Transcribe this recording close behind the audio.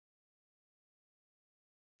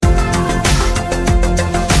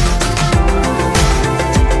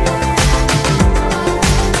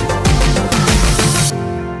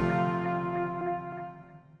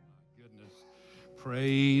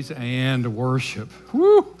and worship.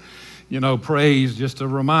 Woo! You know, praise, just a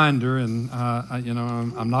reminder, and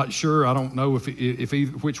I'm not sure. I don't know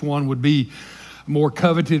which one would be more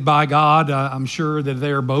coveted by God. I'm sure that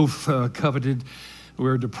they're both coveted.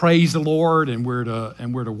 We're to praise the Lord, and we're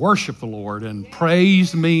to worship the Lord. And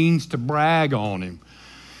praise means to brag on Him,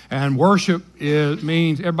 and worship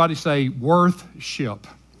means, everybody say, worthship.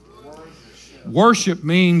 Worship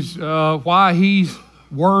means why He's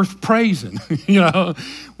worth praising. You know,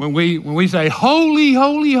 when we say holy,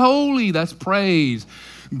 holy, holy, that's praise.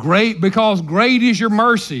 Great, because great is your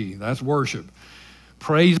mercy, that's worship.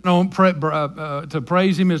 To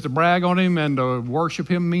praise Him is to brag on Him, and to worship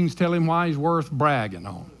Him means tell Him why He's worth bragging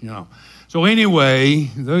on. You know. So anyway,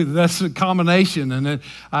 that's a combination, and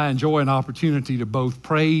I enjoy an opportunity to both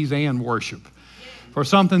praise and worship for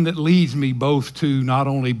something that leads me both to not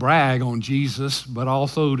only brag on Jesus, but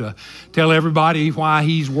also to tell everybody why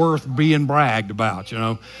He's worth being bragged about, you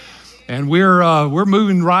know. And we're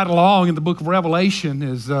moving right along in the book of Revelation.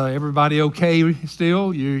 Is everybody okay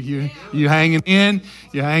still? You hanging in?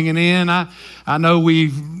 You hanging in? I know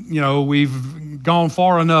we've gone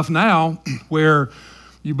far enough now where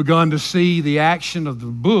you've begun to see the action of the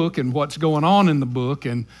book and what's going on in the book,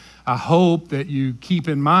 and I hope that you keep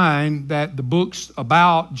in mind that the book's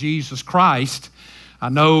about Jesus Christ. I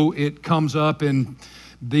know it comes up in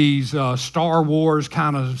these Star Wars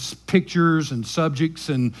kind of pictures and subjects,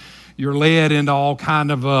 and you're led into all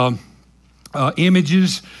kind of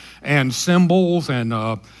images and symbols,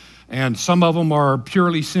 and some of them are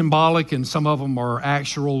purely symbolic, and some of them are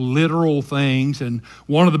actual literal things. And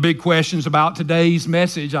one of the big questions about today's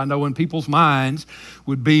message, I know in people's minds,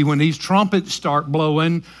 would be when these trumpets start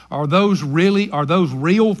blowing, are those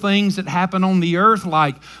real things that happen on the earth,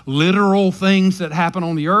 like literal things that happen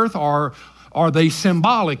on the earth, or are they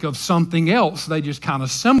symbolic of something else? They just kind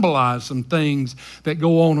of symbolize some things that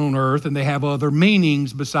go on earth, and they have other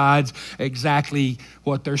meanings besides exactly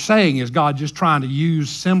what they're saying. Is God just trying to use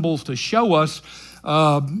symbols to show us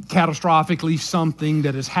catastrophically something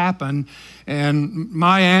that has happened? And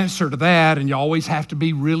my answer to that, and you always have to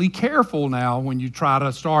be really careful now when you try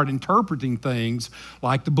to start interpreting things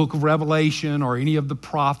like the book of Revelation or any of the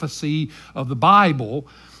prophecy of the Bible,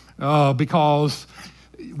 because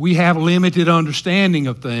we have limited understanding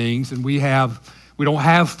of things, and we don't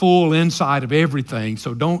have full insight of everything.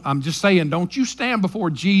 So I'm just saying, don't you stand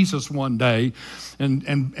before Jesus one day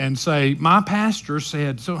and say, my pastor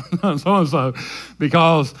said so and so,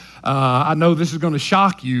 because I know this is going to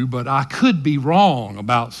shock you, but I could be wrong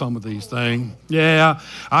about some of these things. Yeah,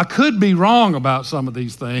 I could be wrong about some of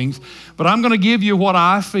these things, but I'm going to give you what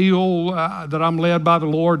I feel that I'm led by the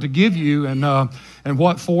Lord to give you, and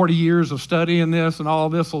what 40 years of studying this and all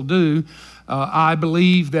this will do. I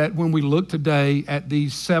believe that when we look today at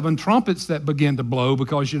these 7 trumpets that begin to blow,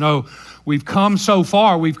 because, you know, we've come so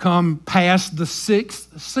far, we've come past the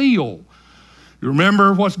 6th seal. You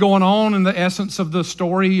remember what's going on in the essence of the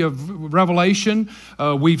story of Revelation?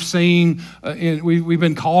 We've seen, we've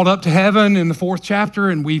been called up to heaven in the 4th chapter,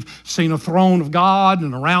 and we've seen a throne of God,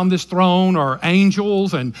 and around this throne are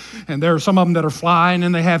angels, and there are some of them that are flying,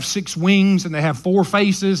 and they have 6 wings, and they have 4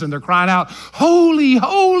 faces, and they're crying out, holy,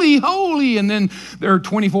 holy, holy. And then there are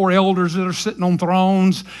 24 elders that are sitting on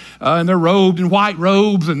thrones, and they're robed in white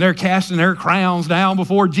robes, and they're casting their crowns down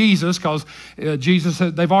before Jesus, because Jesus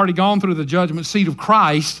said they've already gone through the judgment seat of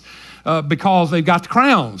Christ because they've got the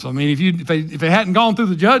crowns. I mean, if they hadn't gone through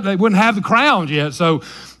the judgment, they wouldn't have the crowns yet. So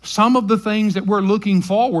some of the things that we're looking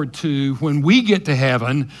forward to when we get to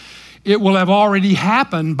heaven, it will have already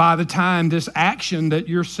happened by the time this action that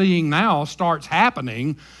you're seeing now starts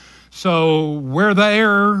happening. So we're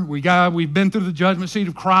there. We've been through the judgment seat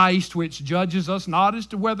of Christ, which judges us not as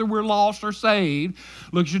to whether we're lost or saved.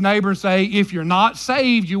 Look at your neighbor and say, if you're not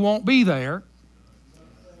saved, you won't be there.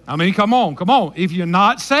 I mean, come on. If you're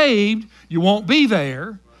not saved, you won't be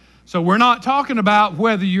there. So we're not talking about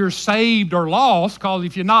whether you're saved or lost, because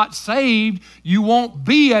if you're not saved, you won't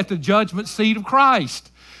be at the judgment seat of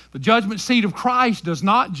Christ. The judgment seat of Christ does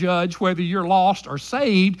not judge whether you're lost or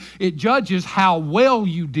saved. It judges how well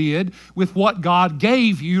you did with what God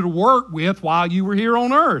gave you to work with while you were here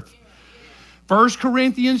on earth. 1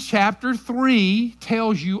 Corinthians chapter 3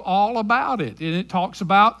 tells you all about it, and it talks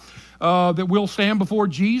about that we'll stand before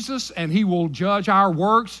Jesus, and He will judge our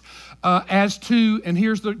works as to, and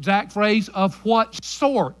here's the exact phrase, of what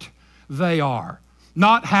sort they are.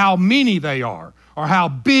 Not how many they are, or how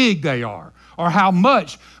big they are, or how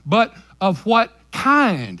much, but of what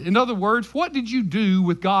kind. In other words, what did you do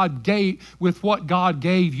with what God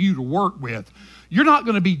gave you to work with? You're not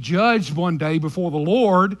going to be judged one day before the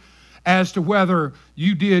Lord as to whether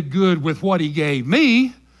you did good with what He gave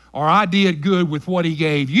me, or I did good with what he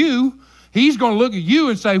gave you. He's going to look at you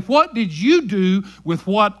and say, what did you do with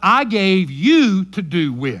what I gave you to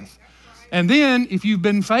do with? And then if you've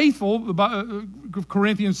been faithful,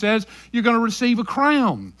 Corinthians says, you're going to receive a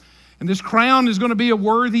crown. And this crown is going to be a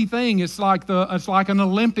worthy thing. It's like an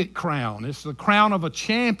Olympic crown. It's the crown of a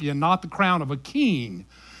champion, not the crown of a king.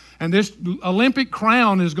 And this Olympic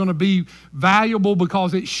crown is going to be valuable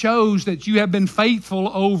because it shows that you have been faithful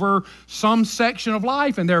over some section of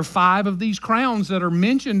life. And there are 5 of these crowns that are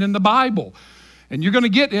mentioned in the Bible. And you're going to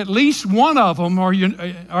get at least one of them, or you're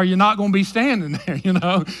not going to be standing there, you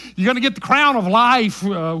know. You're going to get the crown of life,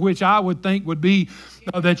 which I would think would be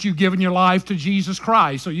that you've given your life to Jesus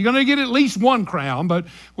Christ. So you're going to get at least one crown, but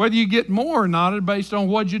whether you get more or not is based on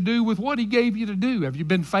what you do with what he gave you to do. Have you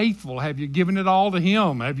been faithful? Have you given it all to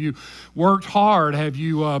him? Have you worked hard? Have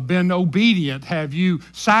you been obedient? Have you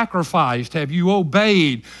sacrificed? Have you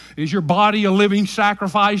obeyed? Is your body a living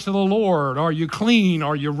sacrifice to the Lord? Are you clean?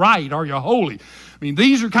 Are you right? Are you holy? I mean,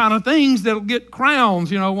 these are kind of things that'll get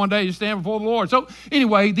crowns, you know, one day you stand before the Lord. So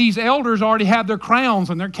anyway, these elders already have their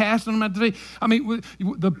crowns and they're casting them at the feet. I mean,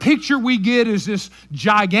 the picture we get is this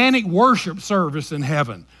gigantic worship service in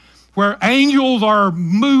heaven where angels are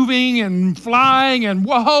moving and flying and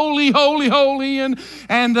holy, holy, holy, and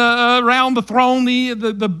around the throne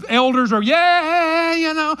the elders are, yeah,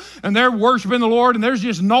 you know, and they're worshiping the Lord, and there's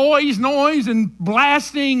just noise, and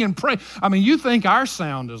blasting and pray. I mean, you think our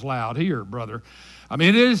sound is loud here, brother. I mean,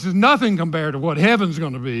 it is nothing compared to what heaven's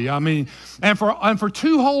going to be. I mean, and for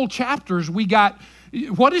 2 whole chapters, we got,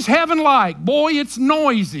 what is heaven like? Boy, it's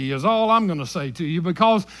noisy is all I'm going to say to you,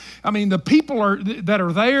 because, I mean, the people that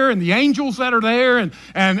are there and the angels that are there and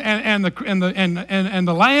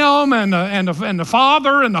the Lamb and the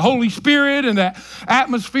Father and the Holy Spirit, and the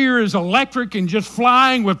atmosphere is electric and just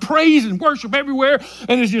flying with praise and worship everywhere,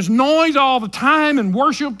 and it's just noise all the time, and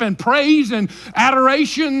worship and praise and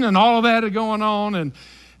adoration and all of that are going on, and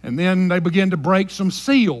then they begin to break some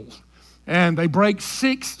seals. And they break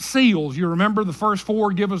 6 seals. You remember the first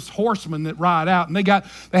 4 give us horsemen that ride out. And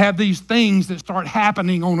they have these things that start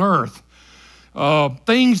happening on earth.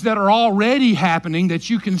 Things that are already happening that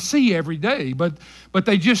you can see every day. But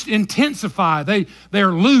they just intensify.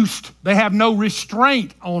 They're loosed. They have no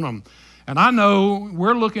restraint on them. And I know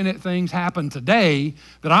we're looking at things happen today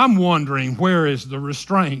that I'm wondering, where is the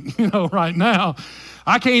restraint, you know, right now.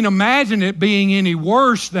 I can't imagine it being any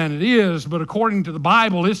worse than it is, but according to the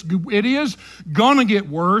Bible, it is going to get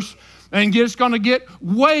worse, and it's going to get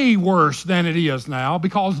way worse than it is now,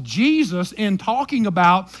 because Jesus, in talking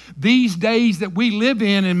about these days that we live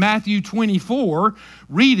in Matthew 24,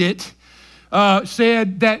 read it,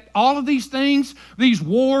 said that all of these things, these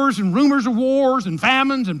wars and rumors of wars and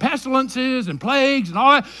famines and pestilences and plagues and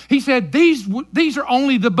all that, he said these are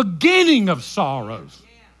only the beginning of sorrows.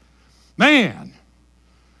 Man.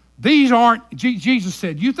 These aren't, Jesus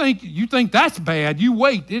said, you think that's bad, you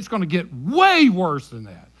wait, it's going to get way worse than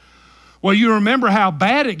that. Well, you remember how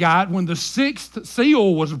bad it got when the 6th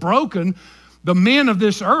seal was broken. The men of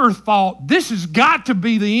this earth thought, this has got to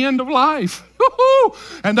be the end of life.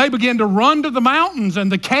 And they began to run to the mountains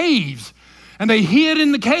and the caves. And they hid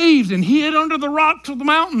in the caves and hid under the rocks of the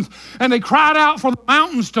mountains. And they cried out for the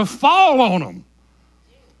mountains to fall on them,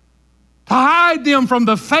 to hide them from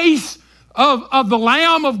the face of the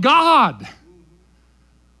Lamb of God.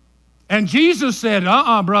 And Jesus said,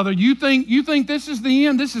 brother, you think this is the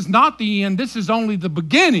end? This is not the end. This is only the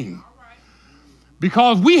beginning.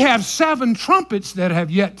 Because we have 7 trumpets that have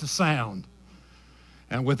yet to sound.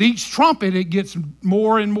 And with each trumpet, it gets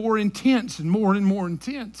more and more intense and more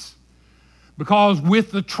intense. Because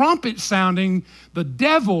with the trumpet sounding, the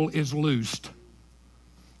devil is loosed.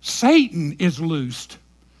 Satan is loosed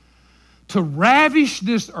to ravish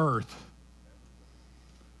this earth.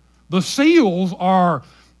 The seals are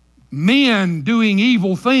men doing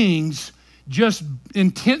evil things, just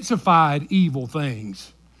intensified evil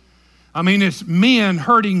things. I mean, it's men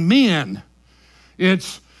hurting men.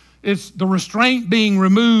 It's the restraint being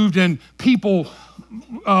removed and people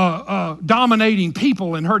dominating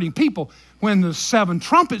people and hurting people. When the 7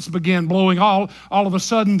 trumpets began blowing, all of a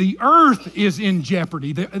sudden the earth is in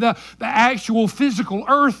jeopardy. The actual physical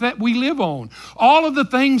earth that we live on. All of the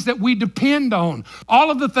things that we depend on. All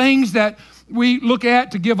of the things that we look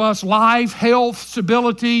at to give us life, health,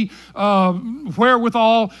 stability,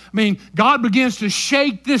 wherewithal. I mean, God begins to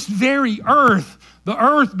shake this very earth. The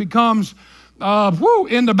earth becomes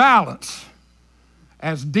in the balance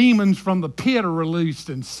as demons from the pit are released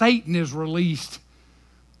and Satan is released.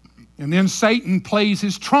 And then Satan plays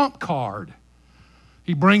his trump card.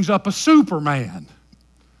 He brings up a Superman.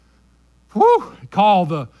 Called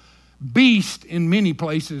the beast in many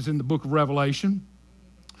places in the book of Revelation.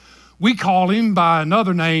 We call him by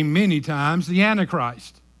another name many times, the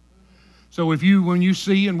Antichrist. So when you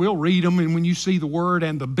see, and we'll read them, and when you see the word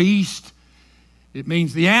and the beast, it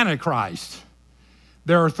means the Antichrist.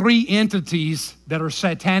 There are three entities that are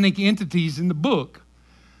satanic entities in the book.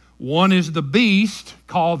 One is the beast,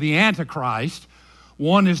 called the Antichrist.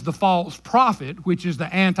 One is the false prophet, which is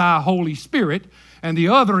the anti-Holy Spirit. And the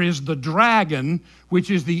other is the dragon, which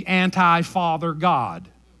is the anti-Father God.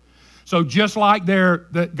 So just like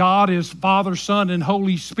that God is Father, Son, and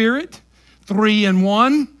Holy Spirit, three in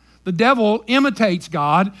one, the devil imitates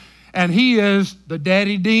God, and he is the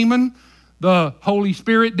daddy demon, the Holy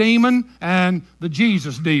Spirit demon, and the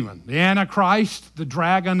Jesus demon, the Antichrist, the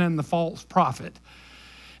dragon, and the false prophet.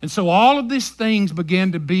 And so all of these things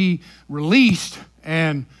began to be released,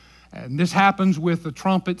 and this happens with the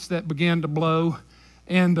trumpets that began to blow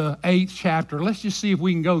in the 8th chapter. Let's just see if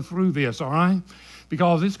we can go through this, all right?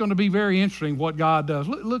 Because it's going to be very interesting what God does.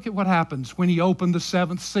 Look at what happens when he opened the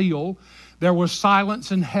 7th seal. There was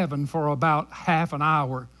silence in heaven for about half an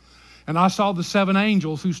hour. And I saw the 7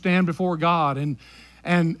 angels who stand before God,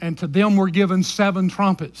 and to them were given 7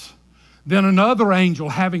 trumpets. Then another angel,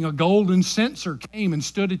 having a golden censer, came and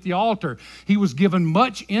stood at the altar. He was given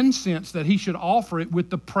much incense that he should offer it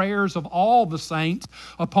with the prayers of all the saints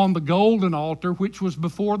upon the golden altar which was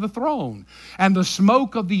before the throne. And the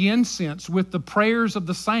smoke of the incense with the prayers of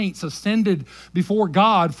the saints ascended before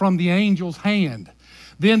God from the angel's hand.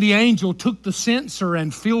 Then the angel took the censer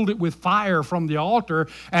and filled it with fire from the altar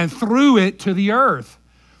and threw it to the earth.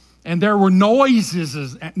 And there were noises,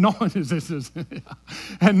 and there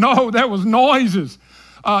was noises,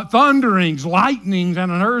 thunderings, lightnings,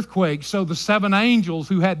 and an earthquake. So the 7 angels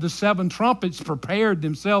who had the 7 trumpets prepared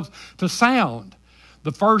themselves to sound.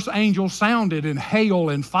 The first angel sounded, and hail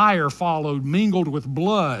and fire followed, mingled with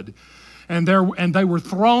blood. And they were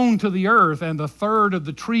thrown to the earth, and the third of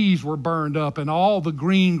the trees were burned up, and all the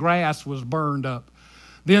green grass was burned up.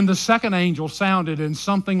 Then the second angel sounded, and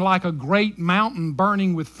something like a great mountain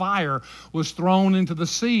burning with fire was thrown into the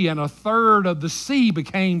sea, and a third of the sea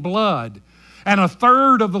became blood. And a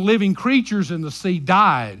third of the living creatures in the sea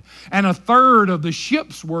died, and a third of the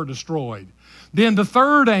ships were destroyed. Then the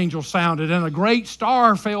third angel sounded, and a great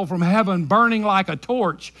star fell from heaven, burning like a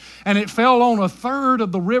torch. And it fell on a third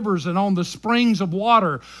of the rivers and on the springs of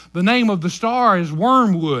water. The name of the star is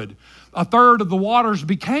Wormwood. A third of the waters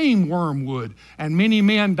became wormwood, and many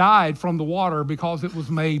men died from the water because it was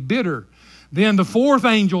made bitter. Then the fourth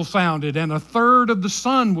angel sounded, and a third of the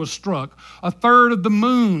sun was struck, a third of the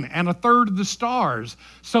moon, and a third of the stars,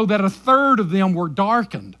 so that a third of them were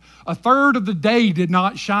darkened. A third of the day did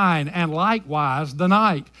not shine, and likewise the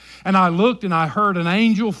night. And I looked, and I heard an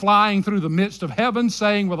angel flying through the midst of heaven,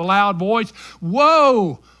 saying with a loud voice,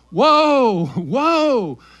 "Woe, woe,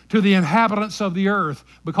 woe to the inhabitants of the earth,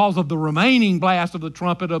 because of the remaining blast of the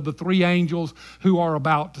trumpet of the 3 angels who are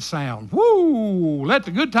about to sound." Woo! Let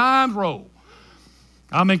the good times roll.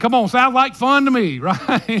 I mean, come on, sounds like fun to me,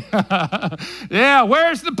 right? Yeah,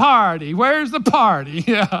 where's the party? Where's the party?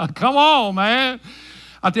 Yeah, come on, man.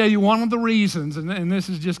 I'll tell you one of the reasons, and this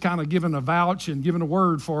is just kind of giving a vouch and giving a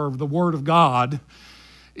word for the Word of God,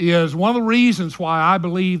 is one of the reasons why I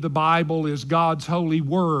believe the Bible is God's holy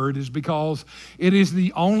word is because it is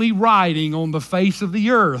the only writing on the face of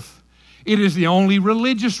the earth. It is the only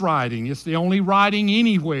religious writing. It's the only writing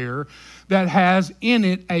anywhere that has in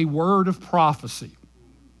it a word of prophecy.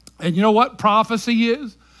 And you know what prophecy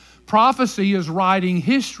is? Prophecy is writing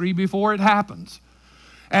history before it happens.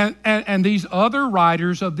 And these other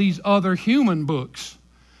writers of these other human books,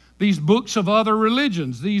 these books of other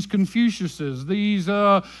religions, these Confuciuses, these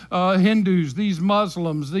Hindus, these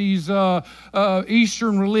Muslims, these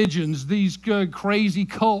Eastern religions, these crazy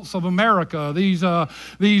cults of America, these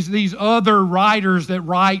other writers that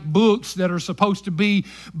write books that are supposed to be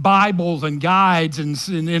Bibles and guides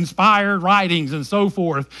and inspired writings and so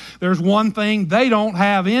forth. There's one thing they don't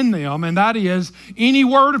have in them, and that is any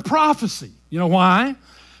word of prophecy. You know why?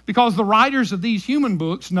 Because the writers of these human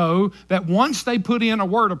books know that once they put in a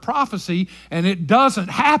word of prophecy and it doesn't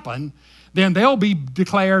happen, then they'll be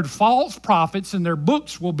declared false prophets and their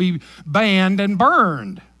books will be banned and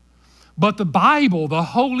burned. But the Bible, the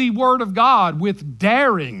holy word of God, with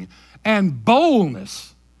daring and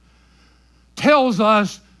boldness, tells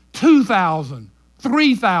us 2,000,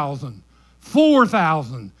 3,000,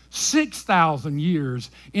 4,000, 6,000 years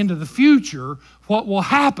into the future what will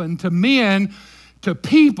happen to men, to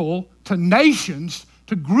people, to nations,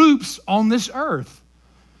 to groups on this earth.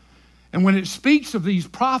 And when it speaks of these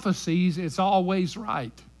prophecies, it's always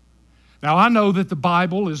right. Now, I know that the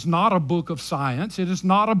Bible is not a book of science. It is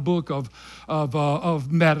not a book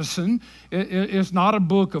of medicine. It's not a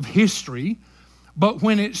book of history. But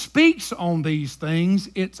when it speaks on these things,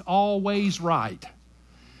 it's always right.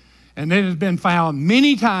 And it has been found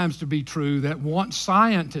many times to be true that once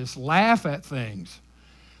scientists laugh at things,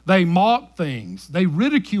 they mock things. They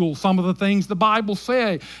ridicule some of the things the Bible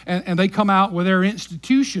says, and they come out with their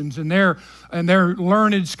institutions and their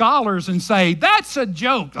learned scholars and say, that's a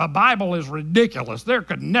joke. The Bible is ridiculous. There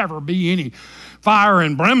could never be any fire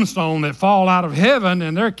and brimstone that fall out of heaven,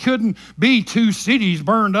 and there couldn't be two cities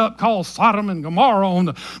burned up called Sodom and Gomorrah on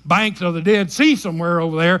the banks of the Dead Sea somewhere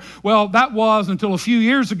over there. Well, that was until a few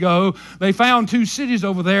years ago. They found two cities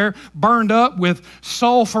over there burned up with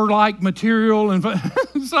sulfur-like material, and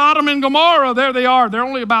Sodom and Gomorrah, there they are. They're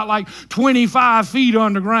only about like 25 feet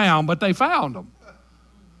underground, but they found them.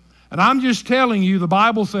 And I'm just telling you, the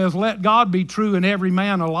Bible says, let God be true and every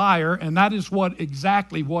man a liar, and that is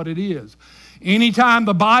exactly what it is. Anytime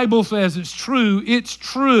the Bible says it's true, it's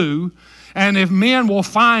true. And if men will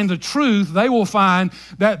find the truth, they will find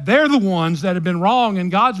that they're the ones that have been wrong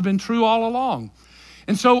and God's been true all along.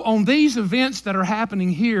 And so on these events that are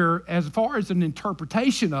happening here, as far as an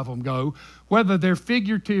interpretation of them go, whether they're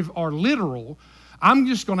figurative or literal, I'm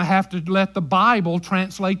just going to have to let the Bible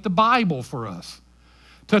translate the Bible for us.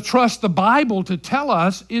 To trust the Bible to tell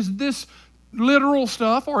us, is this literal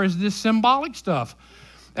stuff or is this symbolic stuff?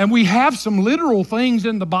 And we have some literal things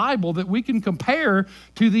in the Bible that we can compare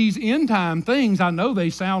to these end time things. I know they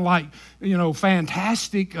sound like,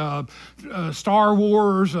 fantastic Star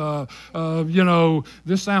Wars.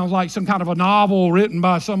 This sounds like some kind of a novel written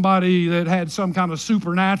by somebody that had some kind of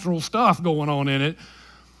supernatural stuff going on in it.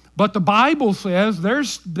 But the Bible says there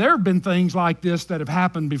have been things like this that have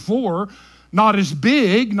happened before. Not as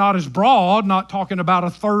big, not as broad, not talking about a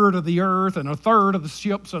third of the earth and a third of the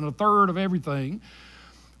ships and a third of everything.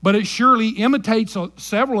 But it surely imitates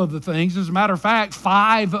several of the things. As a matter of fact,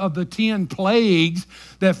 5 of the 10 plagues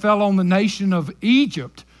that fell on the nation of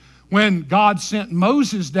Egypt, when God sent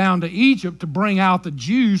Moses down to Egypt to bring out the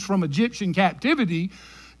Jews from Egyptian captivity,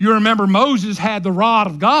 you remember Moses had the rod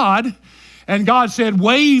of God, and God said,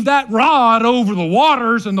 wave that rod over the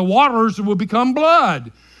waters, and the waters will become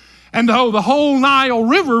blood. And the whole Nile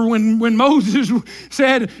River, when Moses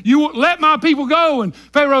said, you let my people go, and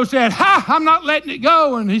Pharaoh said, I'm not letting it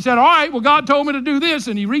go. And he said, all right, well, God told me to do this.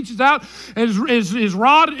 And he reaches out his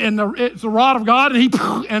rod, and it's the rod of God,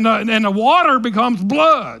 and the water becomes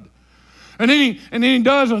blood. And then he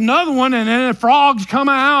does another one, and then the frogs come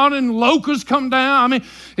out, and locusts come down. I mean,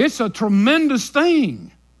 it's a tremendous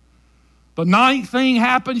thing. The 9th thing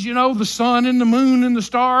happens, the sun and the moon and the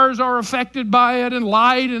stars are affected by it, and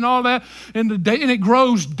light and all that. And it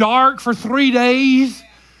grows dark for 3 days.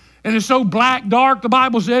 And it's so black dark, the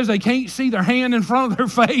Bible says they can't see their hand in front of their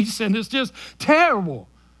face, and it's just terrible.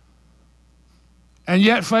 And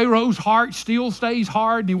yet Pharaoh's heart still stays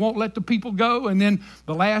hard, and he won't let the people go. And then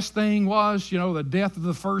the last thing was, the death of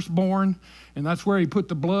the firstborn. And that's where he put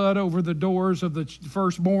the blood over the doors of the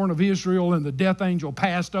firstborn of Israel, and the death angel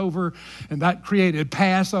passed over, and that created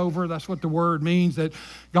Passover. That's what the word means, that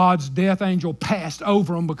God's death angel passed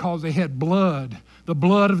over them because they had blood, the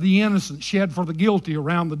blood of the innocent shed for the guilty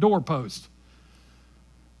around the doorpost.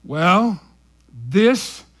 Well,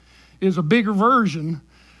 this is a bigger version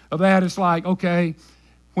of that. It's like, okay,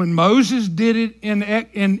 when Moses did it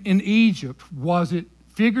in Egypt, was it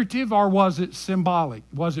figurative or was it symbolic?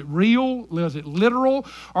 Was it real? Was it literal?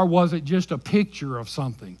 Or was it just a picture of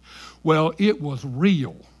something? Well, it was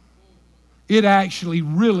real. It actually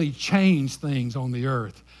really changed things on the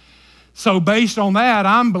earth. So based on that,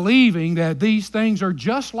 I'm believing that these things are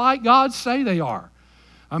just like God say they are.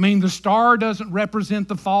 I mean, the star doesn't represent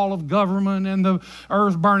the fall of government, and the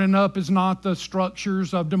earth burning up is not the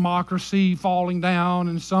structures of democracy falling down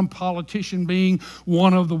and some politician being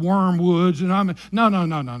one of the wormwoods. And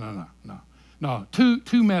no.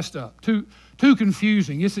 Too messed up, too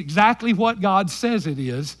confusing. It's exactly what God says it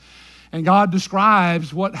is, and God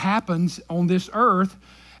describes what happens on this earth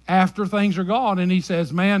after things are gone. And he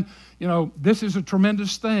says, man, this is a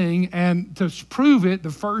tremendous thing. And to prove it, the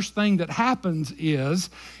first thing that happens is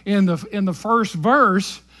in the first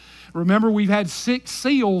verse, remember we've had 6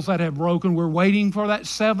 seals that have broken. We're waiting for that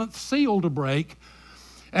 7th seal to break.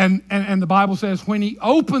 And the Bible says when he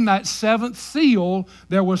opened that 7th seal,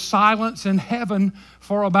 there was silence in heaven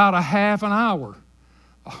for about a half an hour.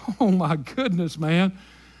 Oh my goodness, man.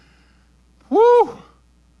 Woo!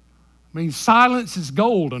 I mean, silence is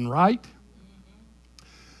golden, right?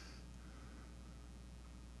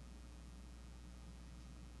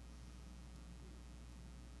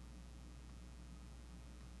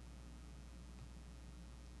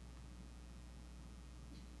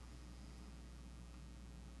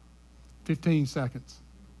 15 seconds.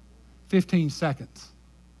 15 seconds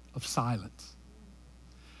of silence.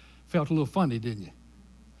 Felt a little funny, didn't you?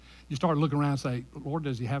 You started looking around and say, Lord,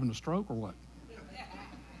 is he having a stroke or what?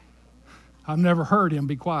 I've never heard him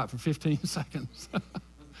be quiet for 15 seconds.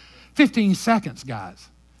 15 seconds, guys.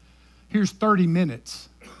 Here's 30 minutes.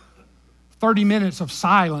 30 minutes of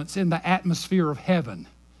silence in the atmosphere of heaven.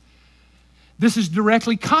 This is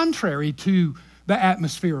directly contrary to the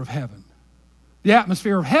atmosphere of heaven. The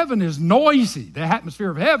atmosphere of heaven is noisy. The atmosphere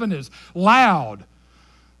of heaven is loud.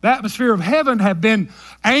 The atmosphere of heaven have been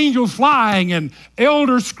angels flying and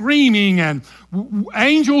elders screaming and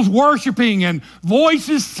angels worshiping and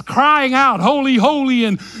voices crying out, holy, holy,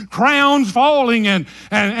 and crowns falling and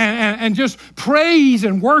just praise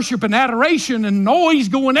and worship and adoration and noise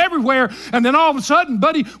going everywhere. And then all of a sudden,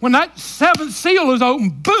 buddy, when that seventh seal is open,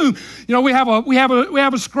 boom, you know, we have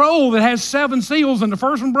a scroll that has 7 seals, and the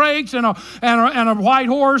first one breaks and a white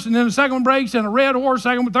horse, and then the second one breaks and a red horse,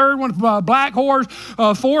 third one a black horse,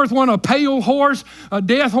 fourth one a pale horse, a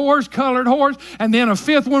death horse, colored horse, and then a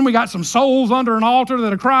fifth one we got some souls under an altar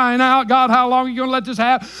that are crying out, God, how long are you going to let this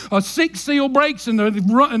happen? A 6th seal breaks and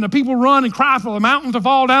the people run and cry for the mountains to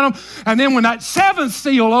fall down them. And then when that 7th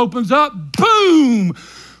seal opens up, boom,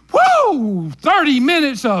 whoo, 30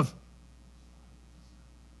 minutes of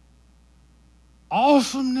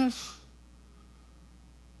awesomeness,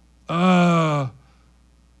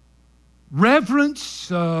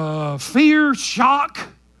 reverence, fear, shock.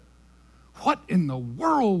 What in the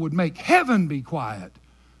world would make heaven be quiet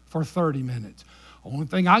for 30 minutes? Only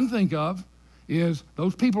thing I can think of is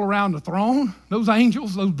those people around the throne, those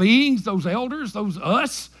angels, those beings, those elders, those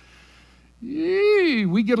us.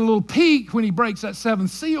 We get a little peek when he breaks that 7th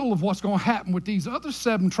seal of what's going to happen with these other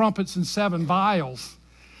 7 trumpets and 7 vials.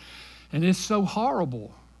 And it's so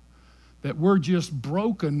horrible that we're just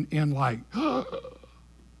broken in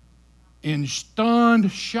in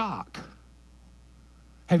stunned shock.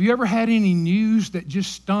 Have you ever had any news that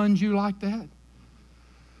just stuns you like that?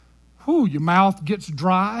 Whew, your mouth gets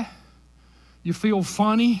dry. You feel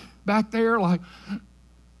funny back there, like,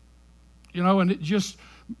 you know, and it just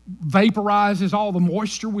vaporizes all the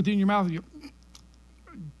moisture within your mouth.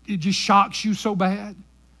 It just shocks you so bad.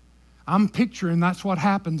 I'm picturing that's what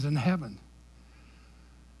happens in heaven.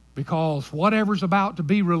 Because whatever's about to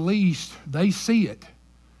be released, they see it.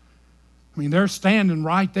 I mean, they're standing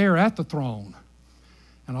right there at the throne.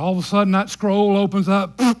 And all of a sudden that scroll opens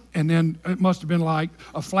up, and then it must have been like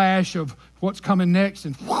a flash of what's coming next,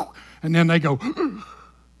 and then they go,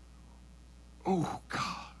 oh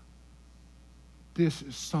God, this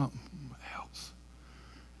is something else.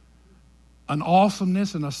 An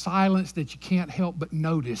awesomeness and a silence that you can't help but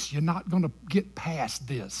notice. You're not going to get past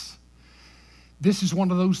this. This is one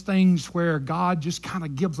of those things where God just kind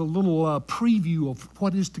of gives a little preview of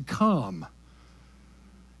what is to come.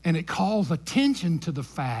 And it calls attention to the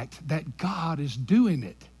fact that God is doing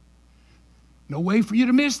it. No way for you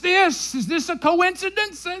to miss this. Is this a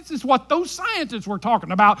coincidence? This is what those scientists were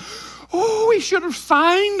talking about. Oh, we should have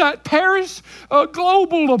signed that Paris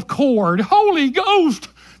Global Accord, Holy Ghost.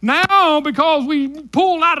 Now, because we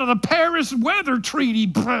pulled out of the Paris Weather Treaty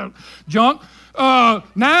junk,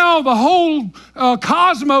 now the whole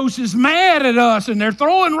cosmos is mad at us, and they're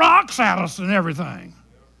throwing rocks at us and everything.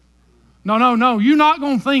 No, you're not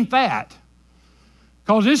going to think that.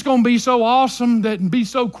 Because it's going to be so awesome and be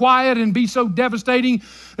so quiet and be so devastating.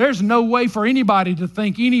 There's no way for anybody to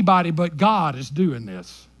think anybody but God is doing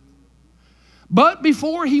this. But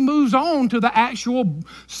before he moves on to the actual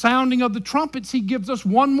sounding of the trumpets, he gives us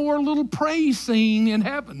one more little praise scene in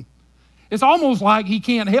heaven. It's almost like he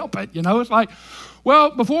can't help it, you know. It's like,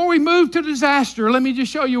 well, before we move to disaster, let me just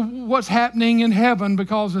show you what's happening in heaven,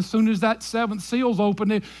 because as soon as that 7th seal's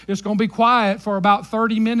open, it's going to be quiet for about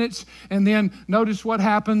 30 minutes, and then notice what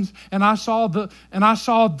happens. And I saw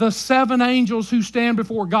the 7 angels who stand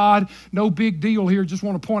before God. No big deal here. Just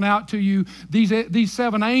want to point out to you, these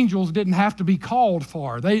 7 angels didn't have to be called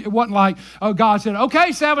for. It wasn't like, oh, God said,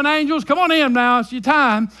 okay, 7 angels, come on in now, it's your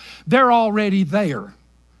time. They're already there.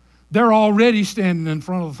 They're already standing in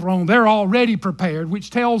front of the throne. They're already prepared, which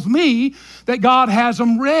tells me that God has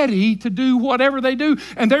them ready to do whatever they do.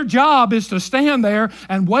 And their job is to stand there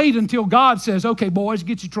and wait until God says, okay, boys,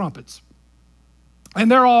 get your trumpets. And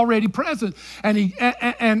they're already present.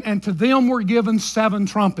 And to them were given 7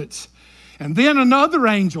 trumpets. And then another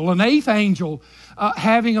angel, an 8th angel,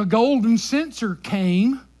 having a golden censer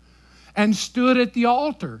came and stood at the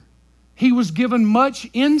altar. He was given much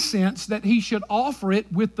incense that he should offer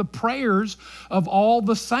it with the prayers of all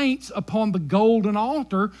the saints upon the golden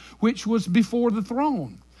altar which was before the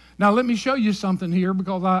throne. Now, let me show you something here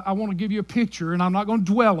because I want to give you a picture, and I'm not going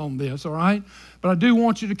to dwell on this, all right? But I do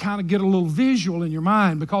want you to kind of get a little visual in your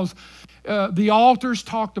mind because the altars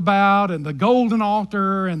talked about, and the golden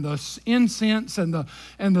altar, and the incense, and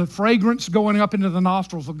the fragrance going up into the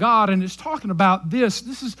nostrils of God, and it's talking about this.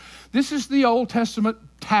 This is the Old Testament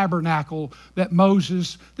tabernacle that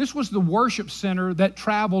Moses, this was the worship center that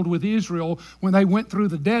traveled with Israel when they went through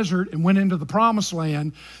the desert and went into the promised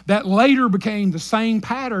land, that later became the same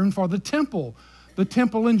pattern for the temple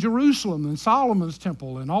in Jerusalem and Solomon's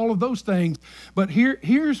temple and all of those things. But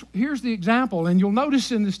here's the example, and you'll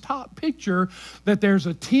notice in this top picture that there's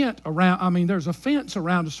a tent around, there's a fence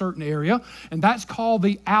around a certain area, and that's called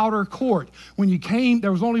the outer court. When you came,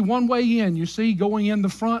 there was only one way in. You see, going in the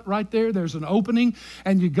front right there, there's an opening,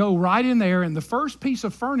 and you go right in there, and the first piece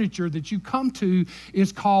of furniture that you come to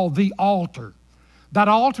is called the altar. That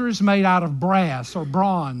altar is made out of brass or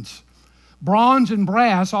bronze. Bronze and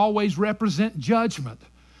brass always represent judgment.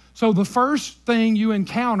 So the first thing you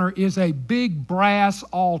encounter is a big brass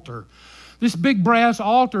altar. This big brass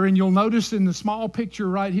altar, and you'll notice in the small picture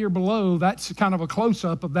right here below, that's kind of a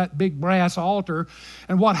close-up of that big brass altar.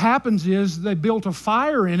 And what happens is they built a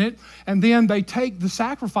fire in it, and then they take the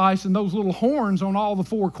sacrifice and those little horns on all the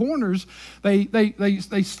four corners. They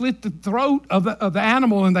slit the throat of the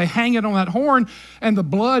animal, and they hang it on that horn, and the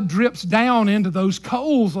blood drips down into those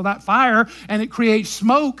coals of that fire, and it creates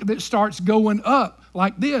smoke that starts going up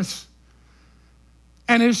like this.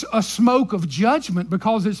 And it's a smoke of judgment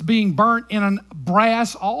because it's being burnt in a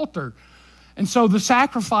brass altar. And so the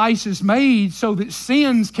sacrifice is made so that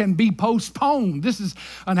sins can be postponed. This is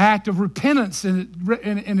an act of repentance and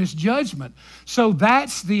its judgment. So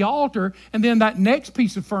that's the altar. And then that next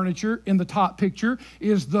piece of furniture in the top picture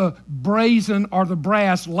is the brazen or the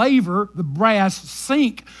brass laver, the brass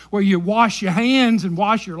sink where you wash your hands and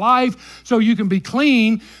wash your life so you can be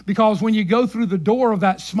clean. Because when you go through the door of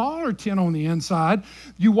that smaller tent on the inside,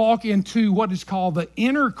 you walk into what is called the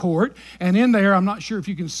inner court. And in there, I'm not sure if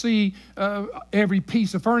you can see every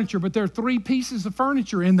piece of furniture, but there are three pieces of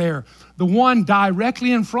furniture in there. The one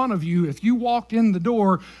directly in front of you, if you walked in the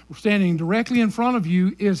door, standing directly in front of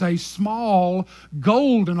you is a small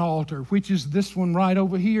golden altar, which is this one right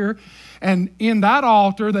over here. And in that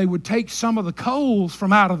altar, they would take some of the coals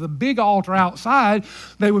from out of the big altar outside.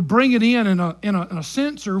 They would bring it in a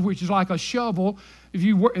censer, which is like a shovel. If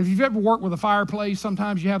you've ever worked with a fireplace,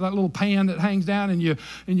 sometimes you have that little pan that hangs down, and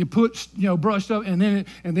you put brush stuff, and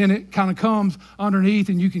then it kind of comes underneath,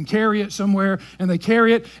 and you can carry it somewhere. And they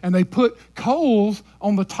carry it, and they put coals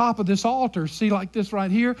on the top of this altar. See, like this right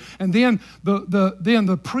here. And then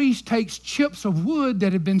the priest takes chips of wood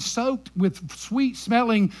that have been soaked with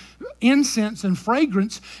sweet-smelling incense and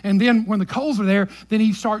fragrance. And then when the coals are there, then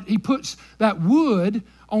he puts that wood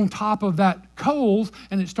on top of that coals,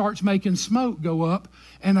 and it starts making smoke go up,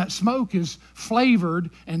 and that smoke is flavored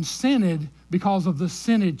and scented because of the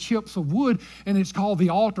scented chips of wood, and it's called the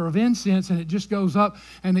altar of incense, and it just goes up,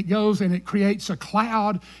 and it goes, and it creates a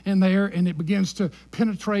cloud in there, and it begins to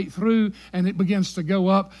penetrate through, and it begins to go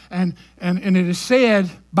up, and it is said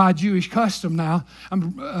by Jewish custom now,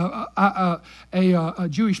 a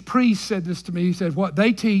Jewish priest said this to me. He said what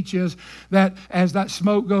they teach is that as that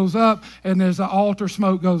smoke goes up, and as the altar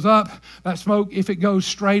smoke goes up, that smoke, if it goes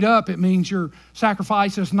straight up, it means your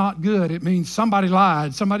sacrifice is not good. It means somebody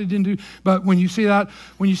lied, somebody didn't do. But when you see that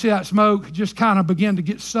smoke just kind of begin to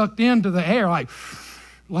get sucked into the air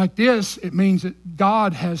like this, it means that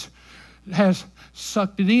God has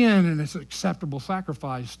sucked it in, and it's an acceptable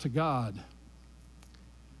sacrifice to God.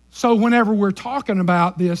 So whenever we're talking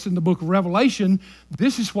about this in the book of Revelation,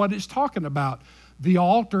 this is what it's talking about. The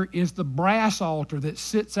altar is the brass altar that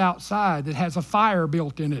sits outside, that has a fire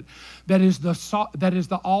built in it. That is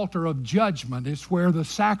the altar of judgment. It's where the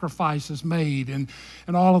sacrifice is made and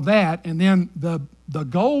all of that. And then the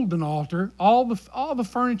golden altar, all the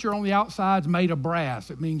furniture on the outside is made of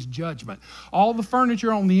brass. It means judgment. All the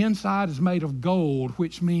furniture on the inside is made of gold,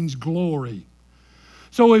 which means glory.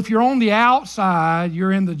 So if you're on the outside,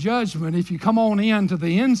 you're in the judgment. If you come on into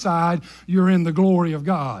the inside, you're in the glory of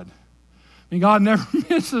God. And God never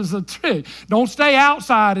misses a trick. Don't stay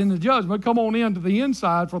outside in the judgment. Come on into the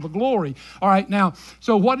inside for the glory. All right, now,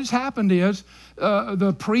 so what has happened is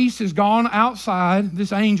the priest has gone outside.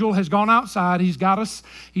 This angel has gone outside. He's got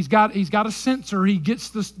a censer. He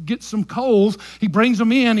gets some coals. He brings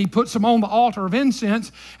them in. He puts them on the altar of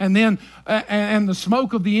incense, and then and the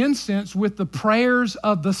smoke of the incense with the prayers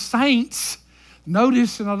of the saints.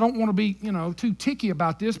 Notice, and I don't want to be, too ticky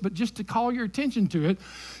about this, but just to call your attention to it,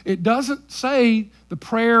 it doesn't say the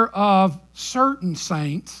prayer of certain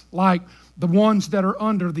saints, like the ones that are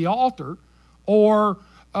under the altar, or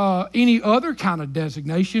any other kind of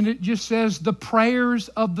designation. It just says the prayers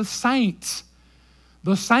of the saints.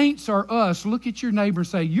 The saints are us. Look at your neighbor and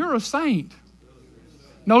say, you're a saint.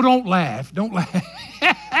 No, don't laugh. Don't laugh.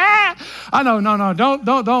 I know, no,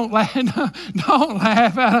 don't laugh. Don't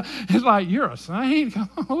laugh. It's like, you're a saint?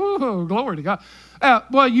 Oh, glory to God.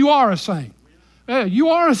 Well, you are a saint. Yeah, you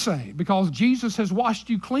are a saint because Jesus has washed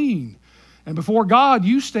you clean. And before God,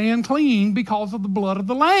 you stand clean because of the blood of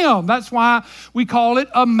the Lamb. That's why we call it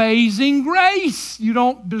amazing grace. You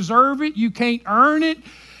don't deserve it. You can't earn it.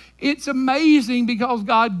 It's amazing because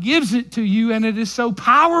God gives it to you, and it is so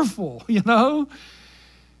powerful, you know.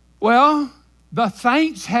 Well, the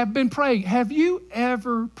saints have been praying. Have you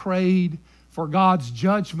ever prayed for God's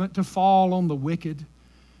judgment to fall on the wicked?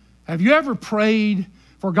 Have you ever prayed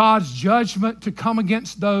for God's judgment to come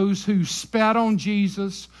against those who spat on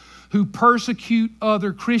Jesus, who persecute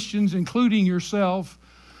other Christians, including yourself,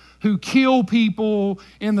 who kill people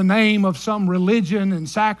in the name of some religion and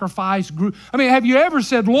sacrifice group? I mean, have you ever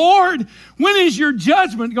said, Lord, when is your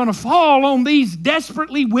judgment going to fall on these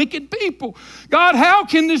desperately wicked people? God, how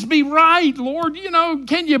can this be right, Lord? You know,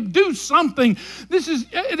 can you do something? This is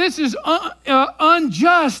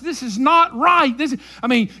unjust. This is not right.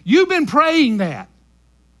 You've been praying that.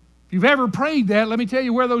 If you've ever prayed that, let me tell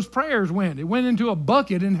you where those prayers went. It went into a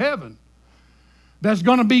bucket in heaven that's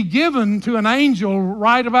going to be given to an angel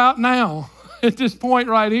right about now, at this point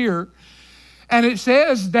right here. And it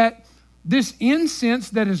says that this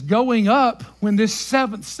incense that is going up when this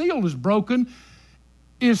seventh seal is broken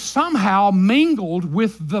is somehow mingled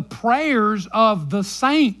with the prayers of the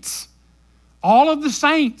saints. All of the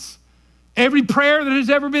saints. Every prayer that has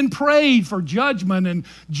ever been prayed for judgment and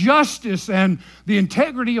justice and the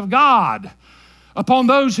integrity of God upon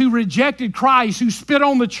those who rejected Christ, who spit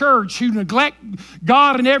on the church, who neglect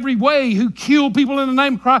God in every way, who kill people in the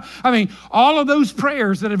name of Christ. I mean, all of those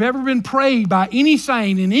prayers that have ever been prayed by any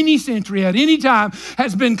saint in any century at any time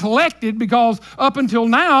has been collected, because up until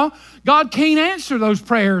now, God can't answer those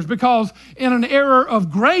prayers, because in an era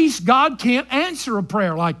of grace, God can't answer a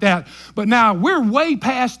prayer like that. But now we're way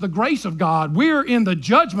past the grace of God. We're in the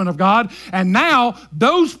judgment of God. And now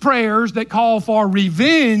those prayers that call for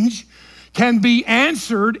revenge can be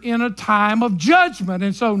answered in a time of judgment.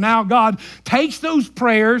 And so now God takes those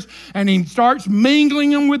prayers and he starts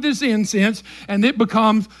mingling them with this incense, and it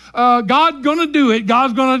becomes, God's going to do it.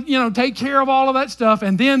 God's going to, take care of all of that stuff.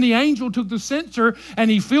 And then the angel took the censer and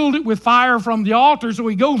he filled it with fire from the altar. So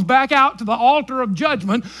he goes back out to the altar of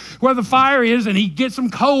judgment where the fire is, and he gets some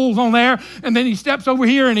coals on there, and then he steps over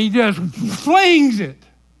here and he just flings it.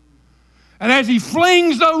 And as he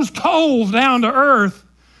flings those coals down to earth,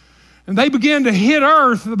 and they begin to hit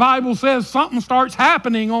earth, the Bible says something starts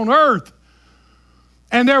happening on earth.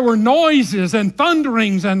 And there were noises and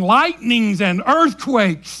thunderings and lightnings and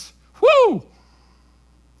earthquakes. Whoo!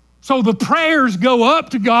 So the prayers go up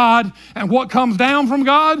to God, and what comes down from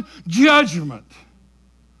God? Judgment.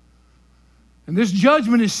 And this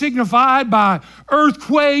judgment is signified by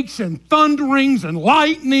earthquakes and thunderings and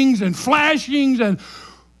lightnings and flashings and,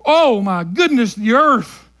 oh my goodness, the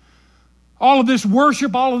earth. All of this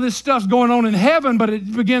worship, all of this stuff's going on in heaven, but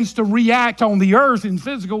it begins to react on the earth in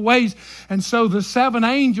physical ways. And so the seven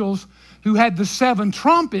angels who had the seven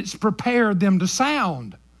trumpets prepared them to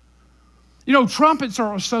sound. You know, trumpets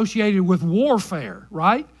are associated with warfare,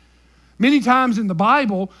 right? Many times in the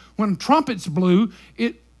Bible, when trumpets blew,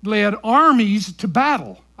 it led armies to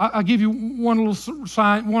battle. I'll give you one little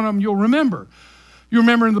sign, one of them you'll remember. You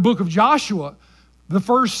remember in the book of Joshua, the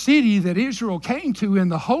first city that Israel came to in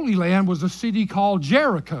the Holy Land was a city called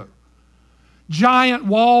Jericho. Giant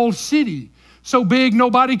walled city, so big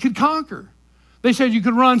nobody could conquer. They said you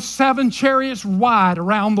could run 7 chariots wide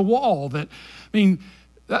around the wall.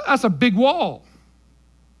 That's a big wall.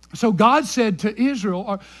 So God said to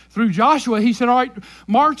Israel, through Joshua, he said, all right,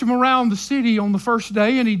 march them around the city on the first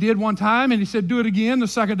day, and he did one time, and he said, do it again the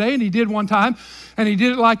second day, and he did one time, and he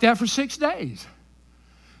did it like that for 6 days.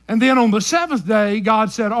 And then on the 7th day,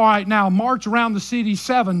 God said, all right, now march around the city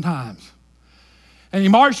 7 times. And he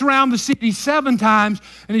marched around the city 7 times,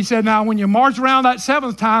 and he said, now when you march around that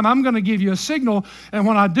 7th time, I'm going to give you a signal, and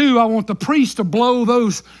when I do, I want the priest to blow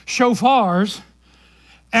those shofars,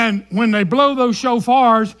 and when they blow those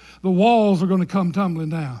shofars, the walls are going to come tumbling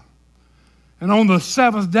down. And on the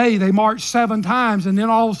 7th day, they marched 7 times, and then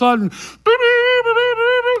all of a sudden,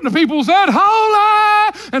 the people said,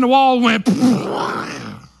 holy, and the wall went,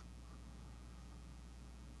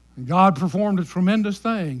 and God performed a tremendous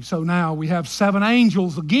thing. So now we have 7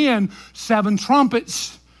 angels again, 7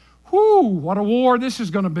 trumpets. Whoo, what a war this is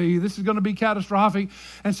going to be. This is going to be catastrophic.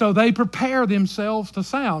 And so they prepare themselves to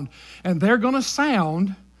sound. And they're going to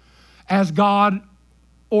sound as God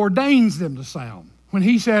ordains them to sound. When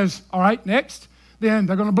he says, all right, next, then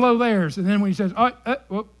they're going to blow theirs. And then when he says, all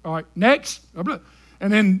right, next,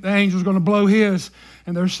 and then the angel's going to blow his.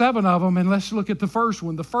 And there's 7 of them. And let's look at the first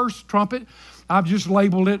one. The first trumpet, I've just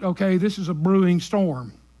labeled it, okay, this is a brewing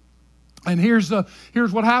storm. And here's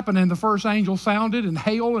what happened. And the first angel sounded, and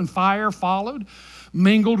hail and fire followed,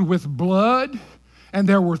 mingled with blood, and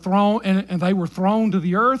they were thrown to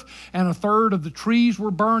the earth, and 1/3 of the trees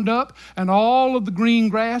were burned up, and all of the green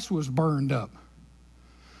grass was burned up.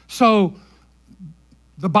 So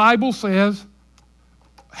the Bible says,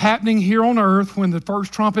 happening here on earth, when the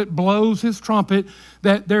first trumpet blows his trumpet,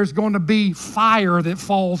 that there's going to be fire that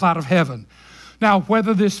falls out of heaven. Now,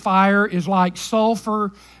 whether this fire is like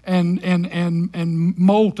sulfur and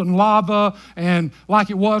molten lava, and like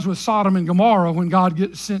it was with Sodom and Gomorrah when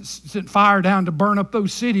God sent fire down to burn up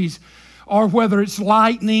those cities, or whether it's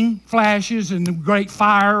lightning flashes and the great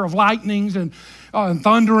fire of lightnings and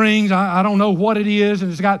thunderings, I don't know what it is,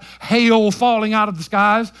 and it's got hail falling out of the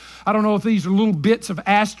skies. I don't know if these are little bits of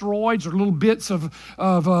asteroids or little bits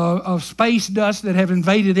of space dust that have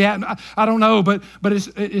invaded the atmosphere. I don't know, but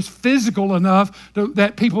it's physical enough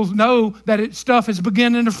that people know that stuff is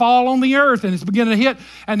beginning to fall on the earth, and it's beginning to hit.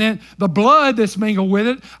 And then the blood that's mingled with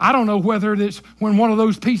it, I don't know whether it's when one of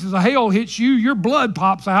those pieces of hail hits you, your blood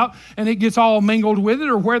pops out and it gets all mingled with it,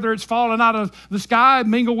 or whether it's falling out of the sky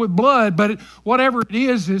mingled with blood. But whatever it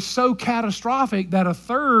is so catastrophic that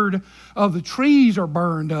 1/3 of the trees are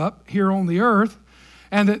burned up here on the earth,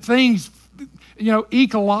 and that things,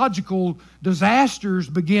 ecological disasters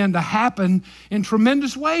begin to happen in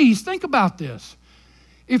tremendous ways. Think about this.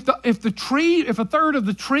 If 1/3 of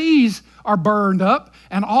the trees are burned up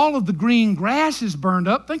and all of the green grass is burned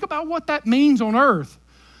up, think about what that means on earth.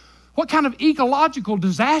 What kind of ecological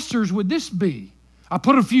disasters would this be? I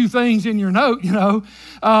put a few things in your note,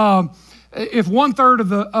 if 1/3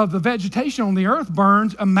 of the vegetation on the earth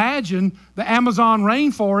burns, imagine the Amazon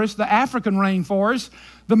rainforest, the African rainforest,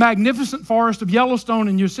 the magnificent forest of Yellowstone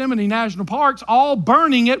and Yosemite National Parks all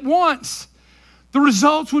burning at once. The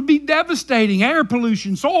results would be devastating. Air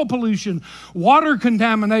pollution, soil pollution, water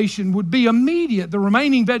contamination would be immediate. The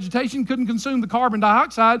remaining vegetation couldn't consume the carbon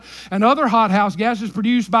dioxide and other hothouse gases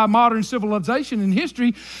produced by modern civilization and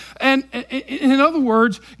history. And in other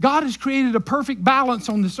words, God has created a perfect balance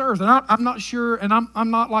on this earth. And I'm not sure, and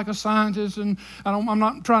I'm not like a scientist, and I'm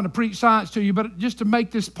not trying to preach science to you, but just to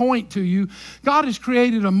make this point to you, God has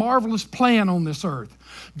created a marvelous plan on this earth.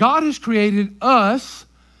 God has created us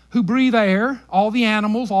who breathe air, all the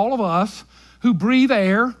animals, all of us who breathe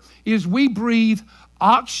air, is we breathe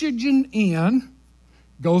oxygen in,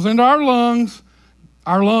 goes into our lungs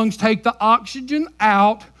take the oxygen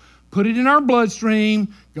out, put it in our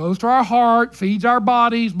bloodstream, goes to our heart, feeds our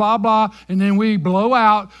bodies, blah, blah, and then we blow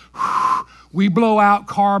out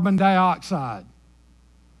carbon dioxide.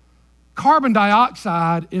 Carbon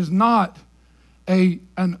dioxide is not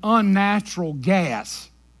an unnatural gas.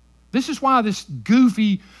 This is why this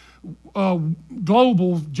goofy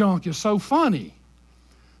global junk is so funny.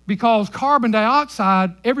 Because carbon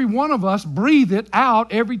dioxide, every one of us breathe it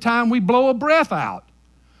out every time we blow a breath out.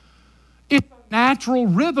 It's a natural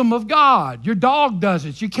rhythm of God. Your dog does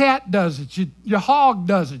it, your cat does it, your hog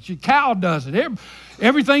does it, your cow does it.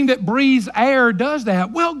 Everything that breathes air does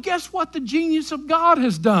that. Well, guess what the genius of God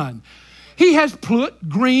has done? He has put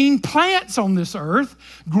green plants on this earth,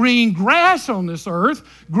 green grass on this earth,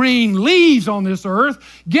 green leaves on this earth.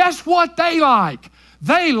 Guess what they like?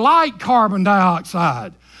 They like carbon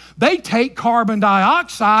dioxide. They take carbon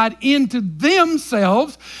dioxide into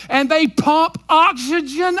themselves and they pump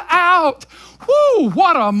oxygen out. Whoo,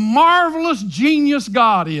 what a marvelous genius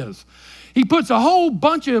God is. He puts a whole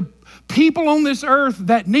bunch of people on this earth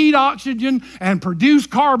that need oxygen and produce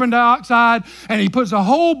carbon dioxide, and he puts a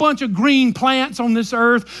whole bunch of green plants on this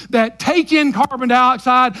earth that take in carbon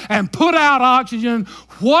dioxide and put out oxygen.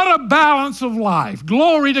 What a balance of life.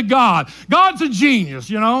 Glory to God. God's a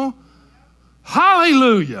genius,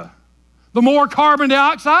 Hallelujah. The more carbon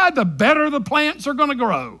dioxide, the better the plants are going to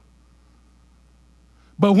grow.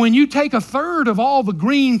 But when you take 1/3 of all the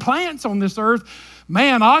green plants on this earth,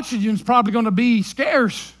 man, oxygen's probably going to be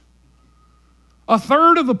scarce.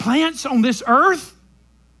 1/3 of the plants on this earth?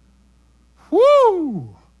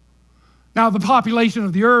 Woo! Now, the population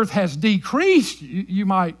of the earth has decreased, you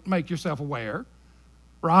might make yourself aware,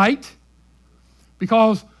 right?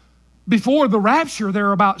 Because before the rapture, there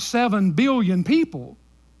are about 7 billion people.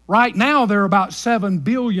 Right now, there are about 7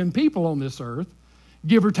 billion people on this earth,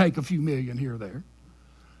 give or take a few million here or there.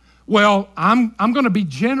 Well, I'm going to be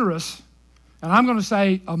generous, and I'm going to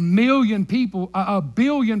say 1 billion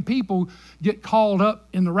people get called up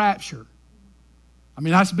in the rapture. I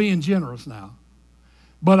mean, that's being generous now.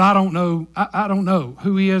 But I don't know. I don't know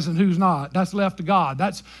who is and who's not. That's left to God.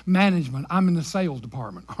 That's management. I'm in the sales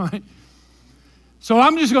department, right? So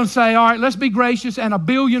I'm just going to say, all right, let's be gracious, and 1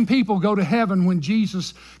 billion people go to heaven when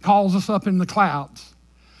Jesus calls us up in the clouds.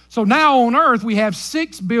 So now on earth, we have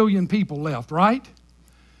 6 billion people left, right?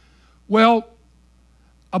 Well,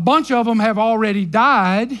 a bunch of them have already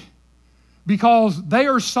died because they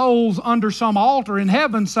are souls under some altar in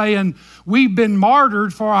heaven saying, we've been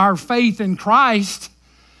martyred for our faith in Christ.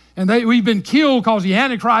 And we've been killed because the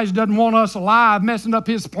Antichrist doesn't want us alive, messing up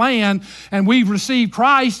his plan. And we've received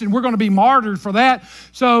Christ, and we're going to be martyred for that.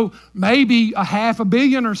 So maybe 500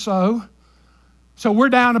 million or so. So we're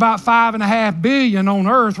down about 5.5 billion on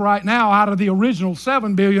earth right now out of the original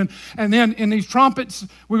 7 billion. And then in these trumpets,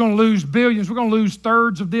 we're going to lose billions. We're going to lose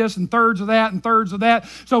thirds of this and thirds of that and thirds of that.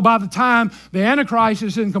 So by the time the Antichrist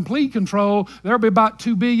is in complete control, there'll be about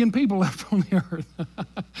 2 billion people left on the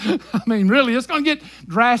earth. I mean, really, it's going to get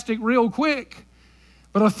drastic real quick.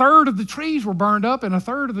 But 1/3 of the trees were burned up and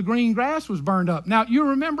 1/3 of the green grass was burned up. Now, you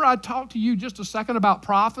remember I talked to you just a second about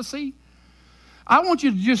prophecy? I want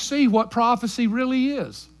you to just see what prophecy really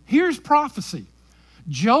is. Here's prophecy.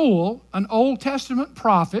 Joel, an Old Testament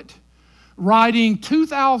prophet, writing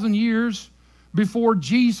 2,000 years before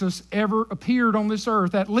Jesus ever appeared on this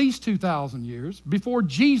earth, at least 2,000 years, before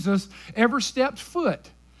Jesus ever stepped foot.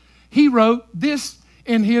 He wrote this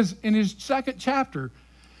in his 2nd chapter.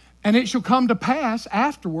 And it shall come to pass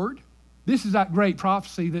afterward. This is that great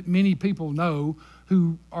prophecy that many people know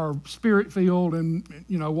who are spirit-filled and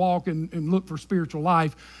walk and look for spiritual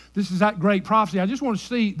life. This is that great prophecy. I just want to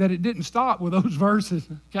see that it didn't stop with those verses,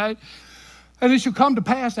 okay? And it shall come to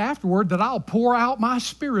pass afterward that I'll pour out my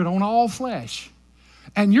spirit on all flesh.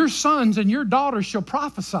 And your sons and your daughters shall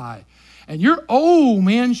prophesy. And your old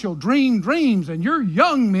men shall dream dreams. And your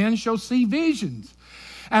young men shall see visions.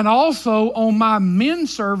 And also on my men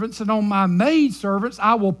servants and on my maid servants,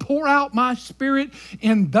 I will pour out my spirit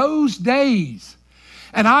in those days.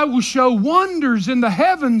 And I will show wonders in the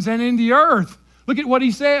heavens and in the earth. Look at what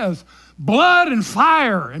he says. Blood and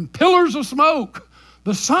fire and pillars of smoke.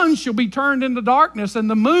 The sun shall be turned into darkness and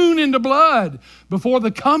the moon into blood before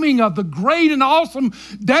the coming of the great and awesome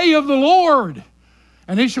day of the Lord.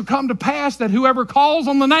 And it shall come to pass that whoever calls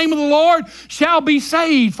on the name of the Lord shall be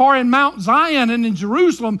saved. For in Mount Zion and in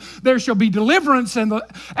Jerusalem there shall be deliverance, and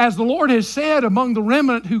as the Lord has said, among the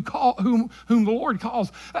remnant whom the Lord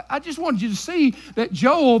calls. I just wanted you to see that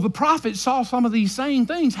Joel, the prophet, saw some of these same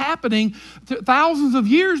things happening thousands of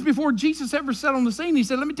years before Jesus ever set on the scene. He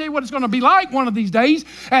said, let me tell you what it's going to be like one of these days.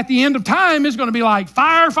 At the end of time, it's going to be like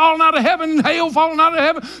fire falling out of heaven, hail falling out of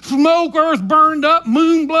heaven, smoke, earth burned up,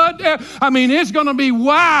 moon, blood. I mean, it's going to be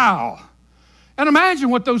wow. And imagine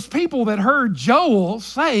what those people that heard Joel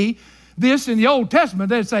say this in the Old Testament,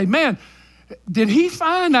 they'd say, man, did he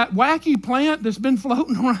find that wacky plant that's been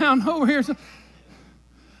floating around over here? I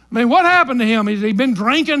mean, what happened to him? Has he been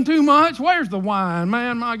drinking too much? Where's the wine?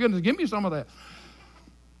 Man, my goodness, give me some of that.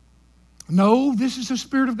 No, this is the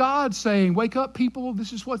Spirit of God saying, wake up, people,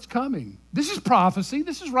 this is what's coming. This is prophecy.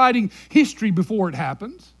 This is writing history before it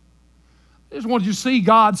happens. I just want you to see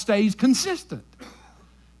God stays consistent.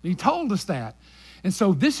 He told us that. And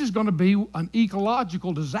so this is going to be an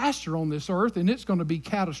ecological disaster on this earth, and it's going to be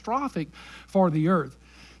catastrophic for the earth.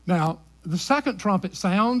 Now, the second trumpet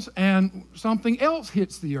sounds, and something else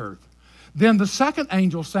hits the earth. Then the second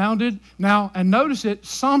angel sounded. Now, and notice it,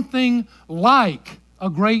 something like a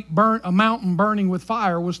mountain burning with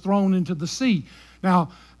fire was thrown into the sea.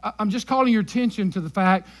 Now, I'm just calling your attention to the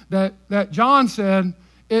fact that John said,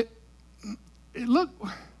 it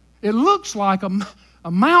looks like a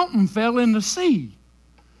mountain fell in the sea.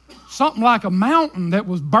 Something like a mountain that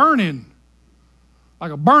was burning,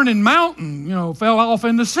 like a burning mountain, fell off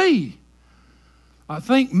in the sea. I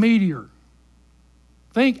think meteor.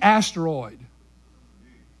 Think asteroid.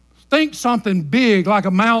 Think something big like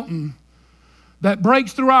a mountain that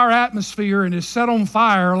breaks through our atmosphere and is set on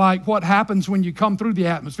fire like what happens when you come through the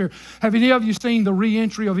atmosphere. Have any of you seen the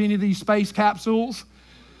re-entry of any of these space capsules?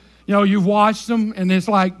 You've watched them, and it's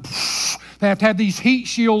like they have to have these heat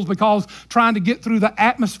shields because trying to get through the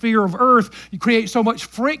atmosphere of Earth, you create so much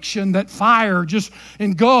friction that fire just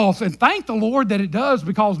engulfs. And thank the Lord that it does,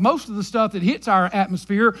 because most of the stuff that hits our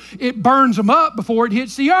atmosphere, it burns them up before it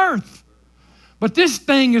hits the Earth. But this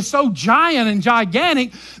thing is so giant and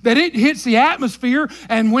gigantic that it hits the atmosphere,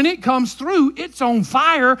 and when it comes through, it's on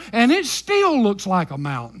fire, and it still looks like a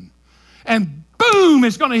mountain. And boom,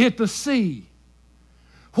 it's going to hit the sea.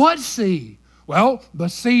 What sea? Well, the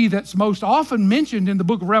sea that's most often mentioned in the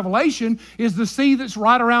book of Revelation is the sea that's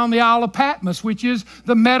right around the Isle of Patmos, which is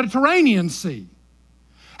the Mediterranean Sea.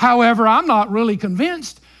 However, I'm not really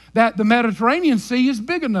convinced that the Mediterranean Sea is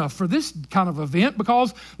big enough for this kind of event,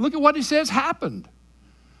 because look at what it says happened.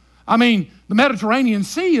 I mean, the Mediterranean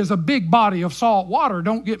Sea is a big body of salt water,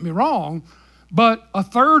 don't get me wrong, but a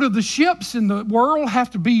third of the ships in the world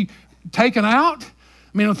have to be taken out.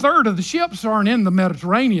 I mean, a third of the ships aren't in the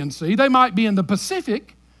Mediterranean Sea. They might be in the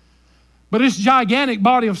Pacific, but this gigantic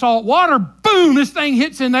body of salt water, boom, this thing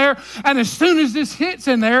hits in there, and as soon as this hits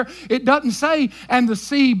in there, it doesn't say, and the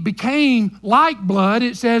sea became like blood.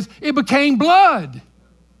 It says, it became blood.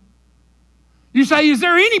 You say, is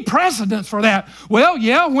there any precedence for that? Well,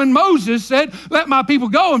 yeah, when Moses said, let my people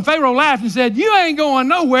go, and Pharaoh laughed and said, you ain't going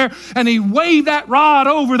nowhere, and he waved that rod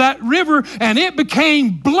over that river, and it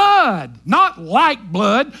became blood. Not like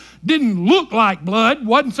blood, didn't look like blood,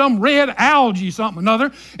 wasn't some red algae, something or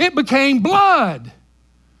another. It became blood.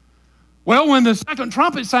 Well, when the second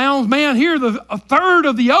trumpet sounds, man, here a third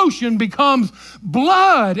of the ocean becomes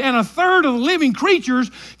blood, and a third of the living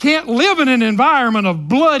creatures can't live in an environment of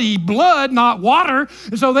bloody blood, not water,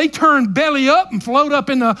 and so they turn belly up and float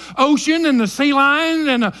up in the ocean, and the sea lions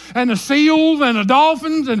and the seals and the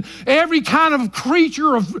dolphins and every kind of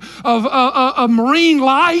creature of marine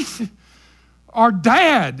life are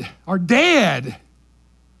dead.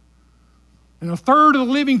 And a third of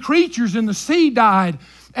the living creatures in the sea died,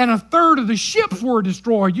 and a third of the ships were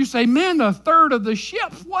destroyed. You say, man, a third of the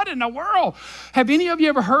ships, what in the world? Have any of you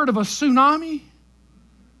ever heard of a tsunami?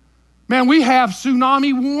 Man, we have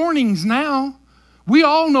tsunami warnings now. We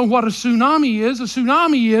all know what a tsunami is. A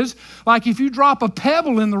tsunami is like if you drop a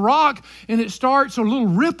pebble in the rock and it starts a little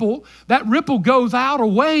ripple, that ripple goes out a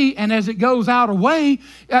way, and as it goes out a way,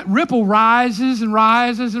 that ripple rises and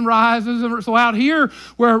rises and rises. And so out here,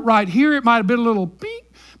 where right here it might have been a little beep,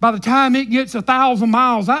 by the time it gets 1,000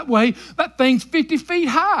 miles that way, that thing's 50 feet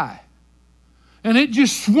high. And it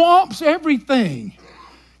just swamps everything.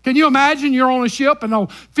 Can you imagine you're on a ship and a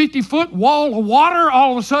 50-foot wall of water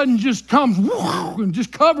all of a sudden just comes and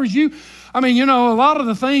just covers you? I mean, you know, a lot of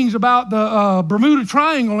the things about the Bermuda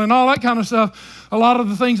Triangle and all that kind of stuff, a lot of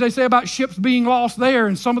the things they say about ships being lost there,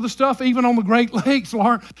 and some of the stuff even on the Great Lakes,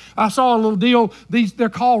 I saw a little deal, they're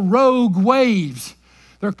called rogue waves.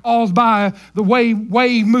 They're caused by the way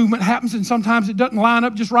wave movement happens, and sometimes it doesn't line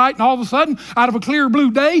up just right, and all of a sudden, out of a clear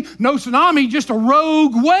blue day, no tsunami, just a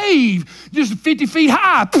rogue wave, just 50 feet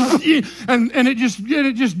high, and it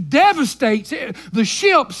just devastates the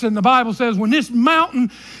ships. And the Bible says when this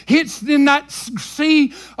mountain hits in that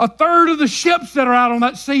sea, a third of the ships that are out on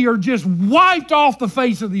that sea are just wiped off the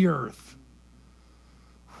face of the earth.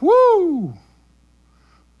 Woo!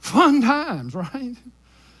 Fun times, right?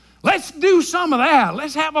 Let's do some of that.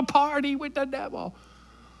 Let's have a party with the devil.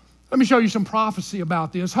 Let me show you some prophecy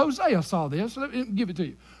about this. Hosea saw this. Let me give it to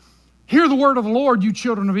you. Hear the word of the Lord, you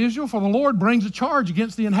children of Israel, for the Lord brings a charge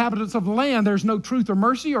against the inhabitants of the land. There's no truth or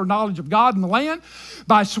mercy or knowledge of God in the land.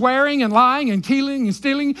 By swearing and lying and killing and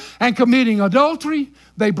stealing and committing adultery,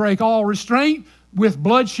 they break all restraint with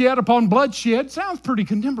bloodshed upon bloodshed. Sounds pretty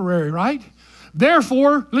contemporary, right?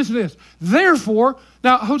 Therefore, listen to this. Therefore,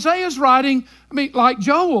 now Hosea is writing, like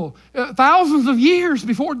Joel, thousands of years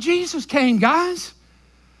before Jesus came, guys.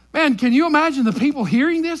 Man, can you imagine the people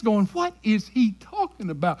hearing this going, what is he talking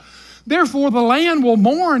about? Therefore, the land will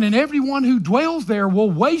mourn, and everyone who dwells there will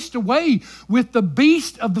waste away with the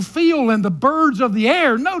beast of the field and the birds of the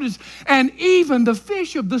air. Notice, and even the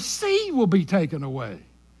fish of the sea will be taken away.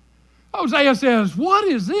 Hosea says, what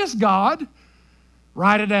is this, God?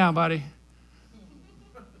 Write it down, buddy.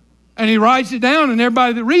 And he writes it down, and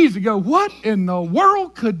everybody that reads it go, what in the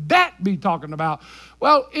world could that be talking about?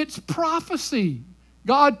 Well, it's prophecy.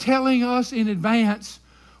 God telling us in advance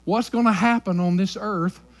what's going to happen on this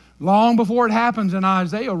earth long before it happens. And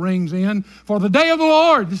Isaiah rings in, for the day of the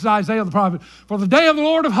Lord, this is Isaiah the prophet, for the day of the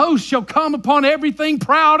Lord of hosts shall come upon everything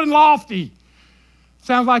proud and lofty.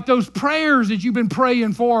 Sounds like those prayers that you've been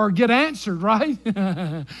praying for get answered, right?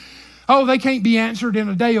 Oh, they can't be answered in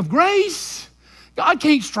a day of grace. God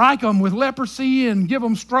can't strike them with leprosy and give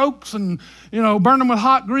them strokes and, burn them with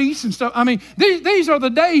hot grease and stuff. I mean, these are the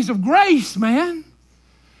days of grace, man.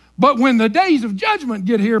 But when the days of judgment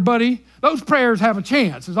get here, buddy, those prayers have a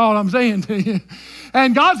chance, is all I'm saying to you.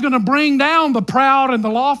 And God's going to bring down the proud and the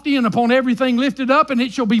lofty, and upon everything lifted up, and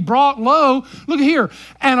it shall be brought low. Look here.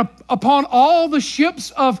 And upon all the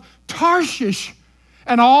ships of Tarshish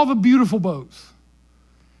and all the beautiful boats.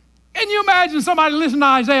 Can you imagine somebody listening to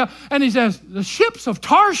Isaiah and he says, the ships of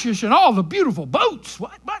Tarshish and all the beautiful boats.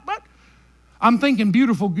 What? I'm thinking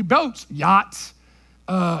beautiful boats, yachts,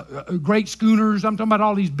 great schooners. I'm talking about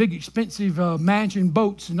all these big, expensive mansion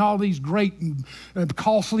boats and all these great,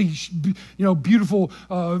 costly, beautiful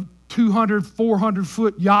 200,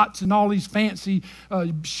 400-foot yachts and all these fancy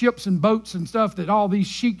ships and boats and stuff that all these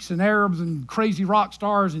sheiks and Arabs and crazy rock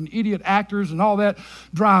stars and idiot actors and all that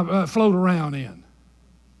float around in.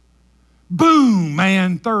 Boom,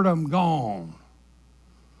 man, third of them gone.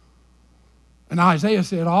 And Isaiah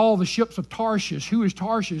said, all the ships of Tarshish. Who is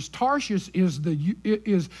Tarshish? Tarshish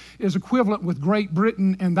is equivalent with Great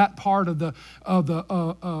Britain and that part of the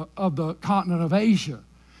continent of Asia.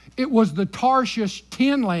 It was the Tarshish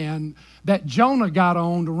tin land that Jonah got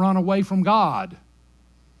on to run away from God.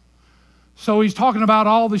 So he's talking about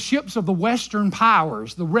all the ships of the Western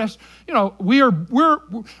powers. The rest,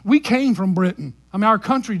 we came from Britain. I mean, our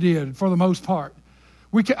country did for the most part.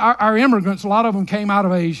 Our immigrants, a lot of them came out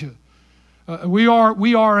of Asia. We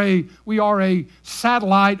are a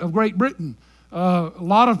satellite of Great Britain. A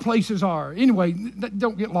lot of places are. Anyway,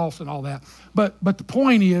 don't get lost in all that. But the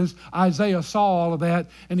point is, Isaiah saw all of that,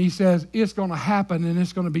 and he says, it's going to happen, and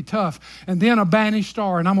it's going to be tough. And then a banished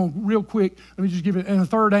star, and I'm going to real quick, let me just give it, and a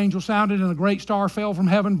third angel sounded, and a great star fell from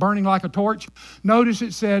heaven, burning like a torch. Notice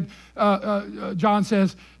it said, John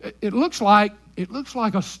says, it looks like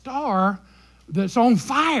a star that's on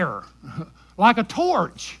fire, like a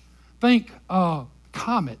torch. Think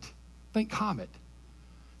comet. Think comet.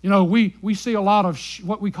 We see a lot of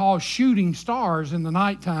what we call shooting stars in the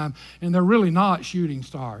nighttime, and they're really not shooting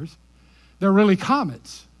stars. They're really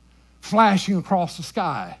comets flashing across the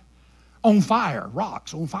sky, on fire,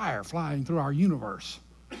 rocks on fire flying through our universe.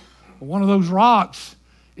 One of those rocks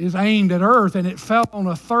is aimed at earth, and it fell on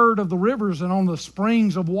a third of the rivers and on the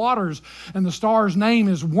springs of waters, and the star's name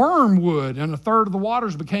is wormwood, and a third of the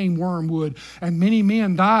waters became wormwood, and many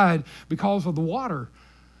men died because of the water.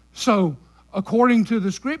 So, according to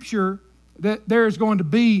the scripture, that there is going to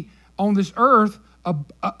be on this earth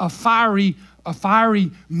a fiery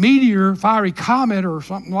meteor, fiery comet or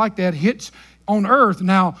something like that hits on earth.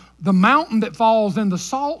 Now, the mountain that falls in the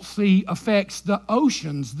salt sea affects the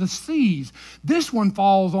oceans, the seas. This one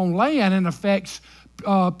falls on land and affects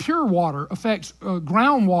pure water, affects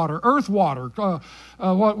groundwater, earth water.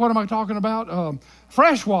 What am I talking about?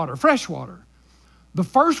 Fresh water. The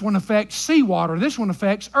first one affects seawater. This one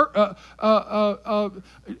affects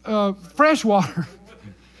fresh water.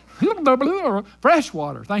 Fresh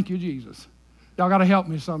water. Thank you, Jesus. Y'all got to help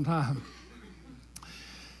me sometime.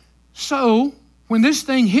 So, when this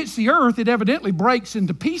thing hits the earth, it evidently breaks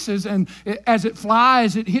into pieces, and as it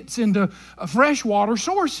flies, it hits into freshwater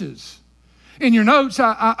sources. In your notes,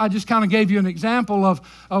 I just kind of gave you an example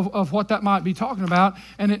of what that might be talking about,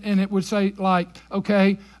 and it would say, like,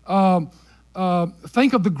 okay,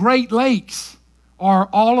 think of the Great Lakes. Are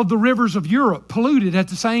all of the rivers of Europe polluted at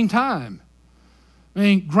the same time? I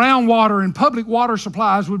mean, groundwater and public water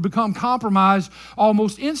supplies would become compromised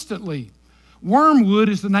almost instantly. Wormwood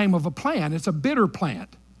is the name of a plant. It's a bitter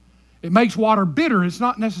plant. It makes water bitter. It's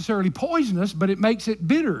not necessarily poisonous, but it makes it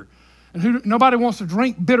bitter. And nobody wants to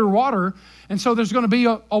drink bitter water, and so there's going to be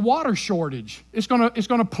a water shortage. It's going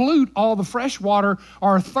to pollute all the fresh water,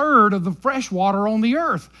 or a third of the fresh water on the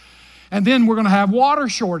earth. And then we're going to have water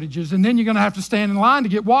shortages, and then you're going to have to stand in line to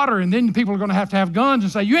get water, and then people are going to have guns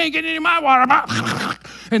and say, you ain't getting any of my water.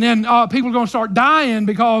 And then people are going to start dying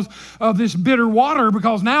because of this bitter water,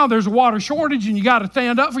 because now there's a water shortage, and you got to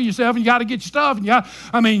stand up for yourself, and you got to get your stuff.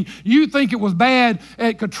 And you think it was bad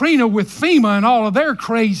at Katrina with FEMA and all of their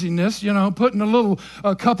craziness, putting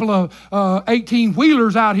a couple of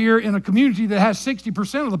 18-wheelers out here in a community that has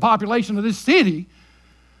 60% of the population of this city.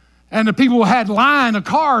 And the people had line of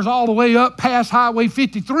cars all the way up past Highway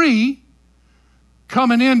 53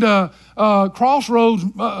 coming into Crossroads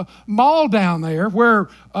Mall down there, where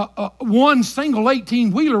one single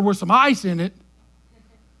 18-wheeler with some ice in it.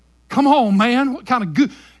 Come on, man. What kind of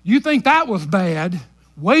good? You think that was bad?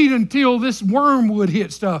 Wait until this wormwood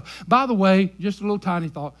hit stuff. By the way, just a little tiny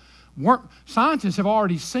thought. Scientists have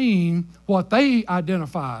already seen what they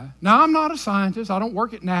identify. Now, I'm not a scientist. I don't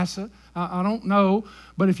work at NASA. I don't know.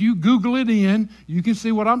 But if you Google it you can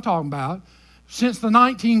see what I'm talking about. Since the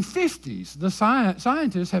 1950s, the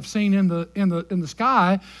scientists have seen in the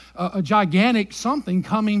sky a gigantic something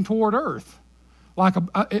coming toward Earth. Like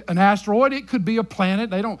an asteroid. It could be a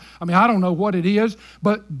planet. I don't know what it is,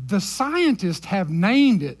 but the scientists have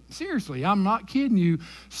named it. Seriously, I'm not kidding you.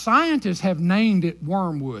 Scientists have named it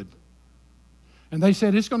wormwood. And they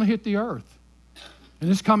said it's going to hit the earth. And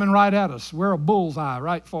it's coming right at us. We're a bullseye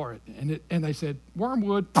right for it. And they said,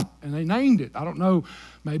 wormwood, and they named it. I don't know.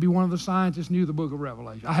 Maybe one of the scientists knew the book of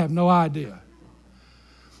Revelation. I have no idea.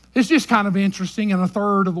 It's just kind of interesting, and a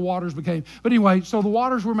third of the waters became. But anyway, so the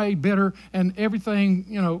waters were made bitter, and everything,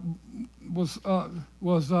 was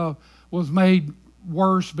made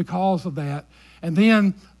worse because of that. And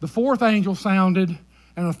then the fourth angel sounded,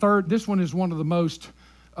 and a third. This one is one of the most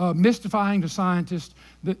mystifying to scientists,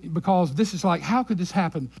 because this is like, how could this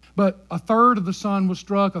happen? But a third of the sun was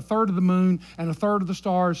struck, a third of the moon, and a third of the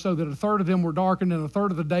stars, so that a third of them were darkened, and a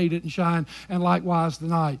third of the day didn't shine, and likewise the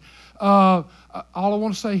night. All I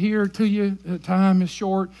want to say here to you, time is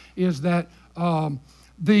short, is that on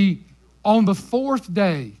the fourth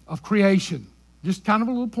day of creation, just kind of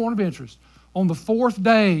a little point of interest, on the fourth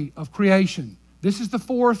day of creation, this is the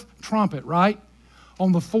fourth trumpet, right?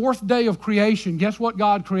 On the fourth day of creation, guess what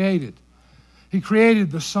God created? He created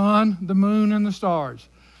the sun, the moon, and the stars.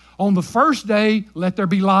 On the first day, let there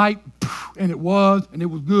be light, and it was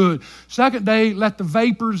good. Second day, let the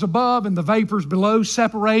vapors above and the vapors below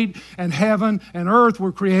separate, and heaven and earth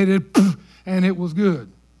were created, and it was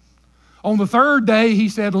good. On the third day, he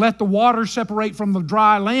said, let the water separate from the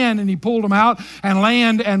dry land, and he pulled them out, and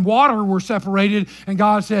land and water were separated, and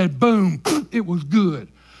God said, boom, it was good.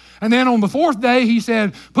 And then on the fourth day, he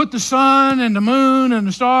said, put the sun and the moon and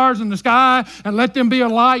the stars in the sky, and let them be a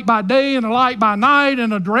light by day and a light by night,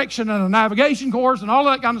 and a direction and a navigation course and all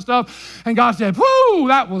that kind of stuff. And God said, whoo,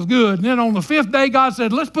 that was good. And then on the fifth day, God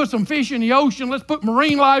said, let's put some fish in the ocean. Let's put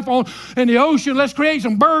marine life in the ocean. Let's create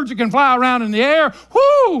some birds that can fly around in the air.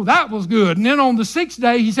 Whoo, that was good. And then on the sixth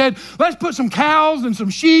day, he said, let's put some cows and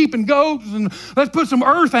some sheep and goats, and let's put some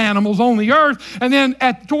earth animals on the earth. And then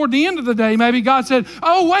toward the end of the day, maybe God said,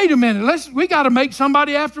 oh, wait a minute, we got to make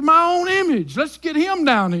somebody after my own image. Let's get him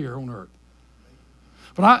down here on earth.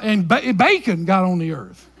 And bacon got on the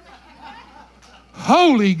earth.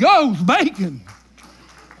 Holy Ghost, bacon.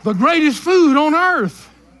 The greatest food on earth.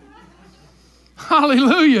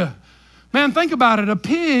 Hallelujah. Man, think about it. A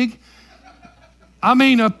pig,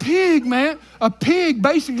 man. A pig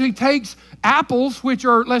basically takes apples, which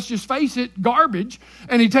are, let's just face it, garbage,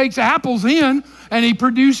 and he takes apples in, and he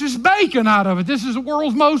produces bacon out of it. This is the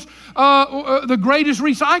world's most, the greatest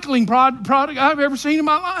recycling product I've ever seen in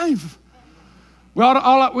my life. We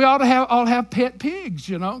ought to have pet pigs,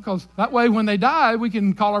 because that way when they die, we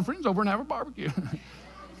can call our friends over and have a barbecue.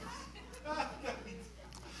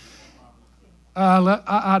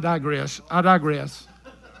 I digress.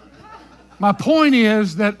 My point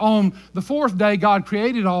is that on the fourth day, God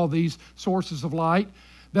created all these sources of light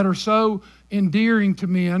that are so endearing to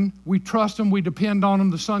men. We trust them. We depend on them.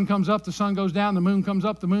 The sun comes up, the sun goes down. The moon comes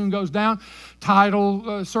up, the moon goes down.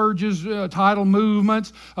 Tidal surges, tidal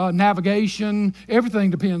movements, navigation, everything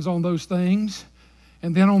depends on those things.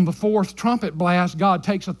 And then on the fourth trumpet blast, God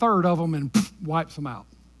takes a third of them and wipes them out.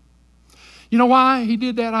 You know why he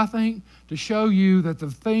did that, I think? To show you that the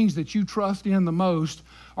things that you trust in the most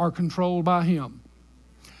are controlled by him.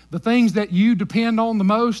 The things that you depend on the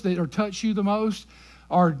most, that touch you the most,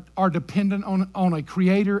 are dependent on a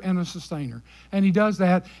creator and a sustainer. And he does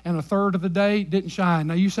that, and a third of the day didn't shine.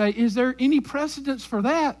 Now you say, is there any precedence for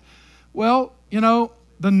that? Well,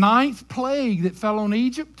 the ninth plague that fell on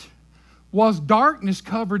Egypt was darkness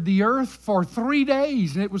covered the earth for 3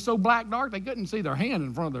 days, and it was so black dark they couldn't see their hand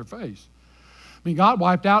in front of their face. God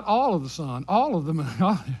wiped out all of the sun, all of the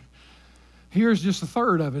moon. Here's just a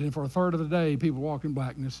third of it, and for a third of the day, people walk in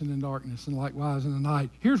blackness and in darkness, and likewise in the night.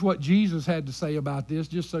 Here's what Jesus had to say about this,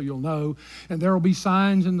 just so you'll know. And there will be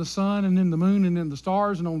signs in the sun and in the moon and in the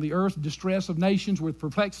stars, and on the earth distress of nations with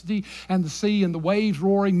perplexity, and the sea and the waves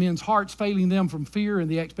roaring, men's hearts failing them from fear and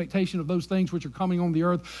the expectation of those things which are coming on the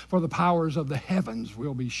earth, for the powers of the heavens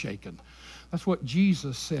will be shaken. That's what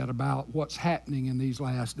Jesus said about what's happening in these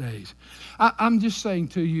last days. I'm just saying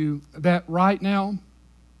to you that right now,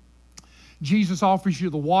 Jesus offers you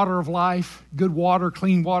the water of life, good water,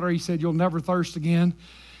 clean water. He said you'll never thirst again.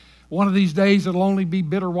 One of these days it'll only be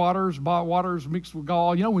bitter waters mixed with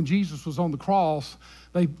gall. When Jesus was on the cross,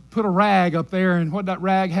 they put a rag up there, and what did that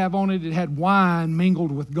rag have on it? It had wine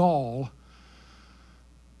mingled with gall.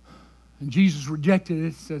 And Jesus rejected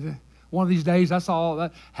it, said, one of these days, that's all,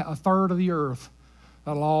 that a third of the earth,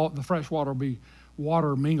 the fresh water will be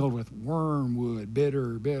water mingled with wormwood,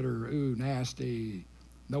 bitter, ooh, nasty.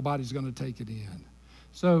 Nobody's going to take it in.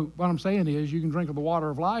 So what I'm saying is, you can drink of the water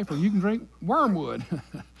of life, or you can drink wormwood.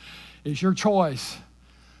 It's your choice.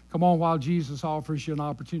 Come on, while Jesus offers you an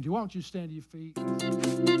opportunity. Why don't you stand to your feet?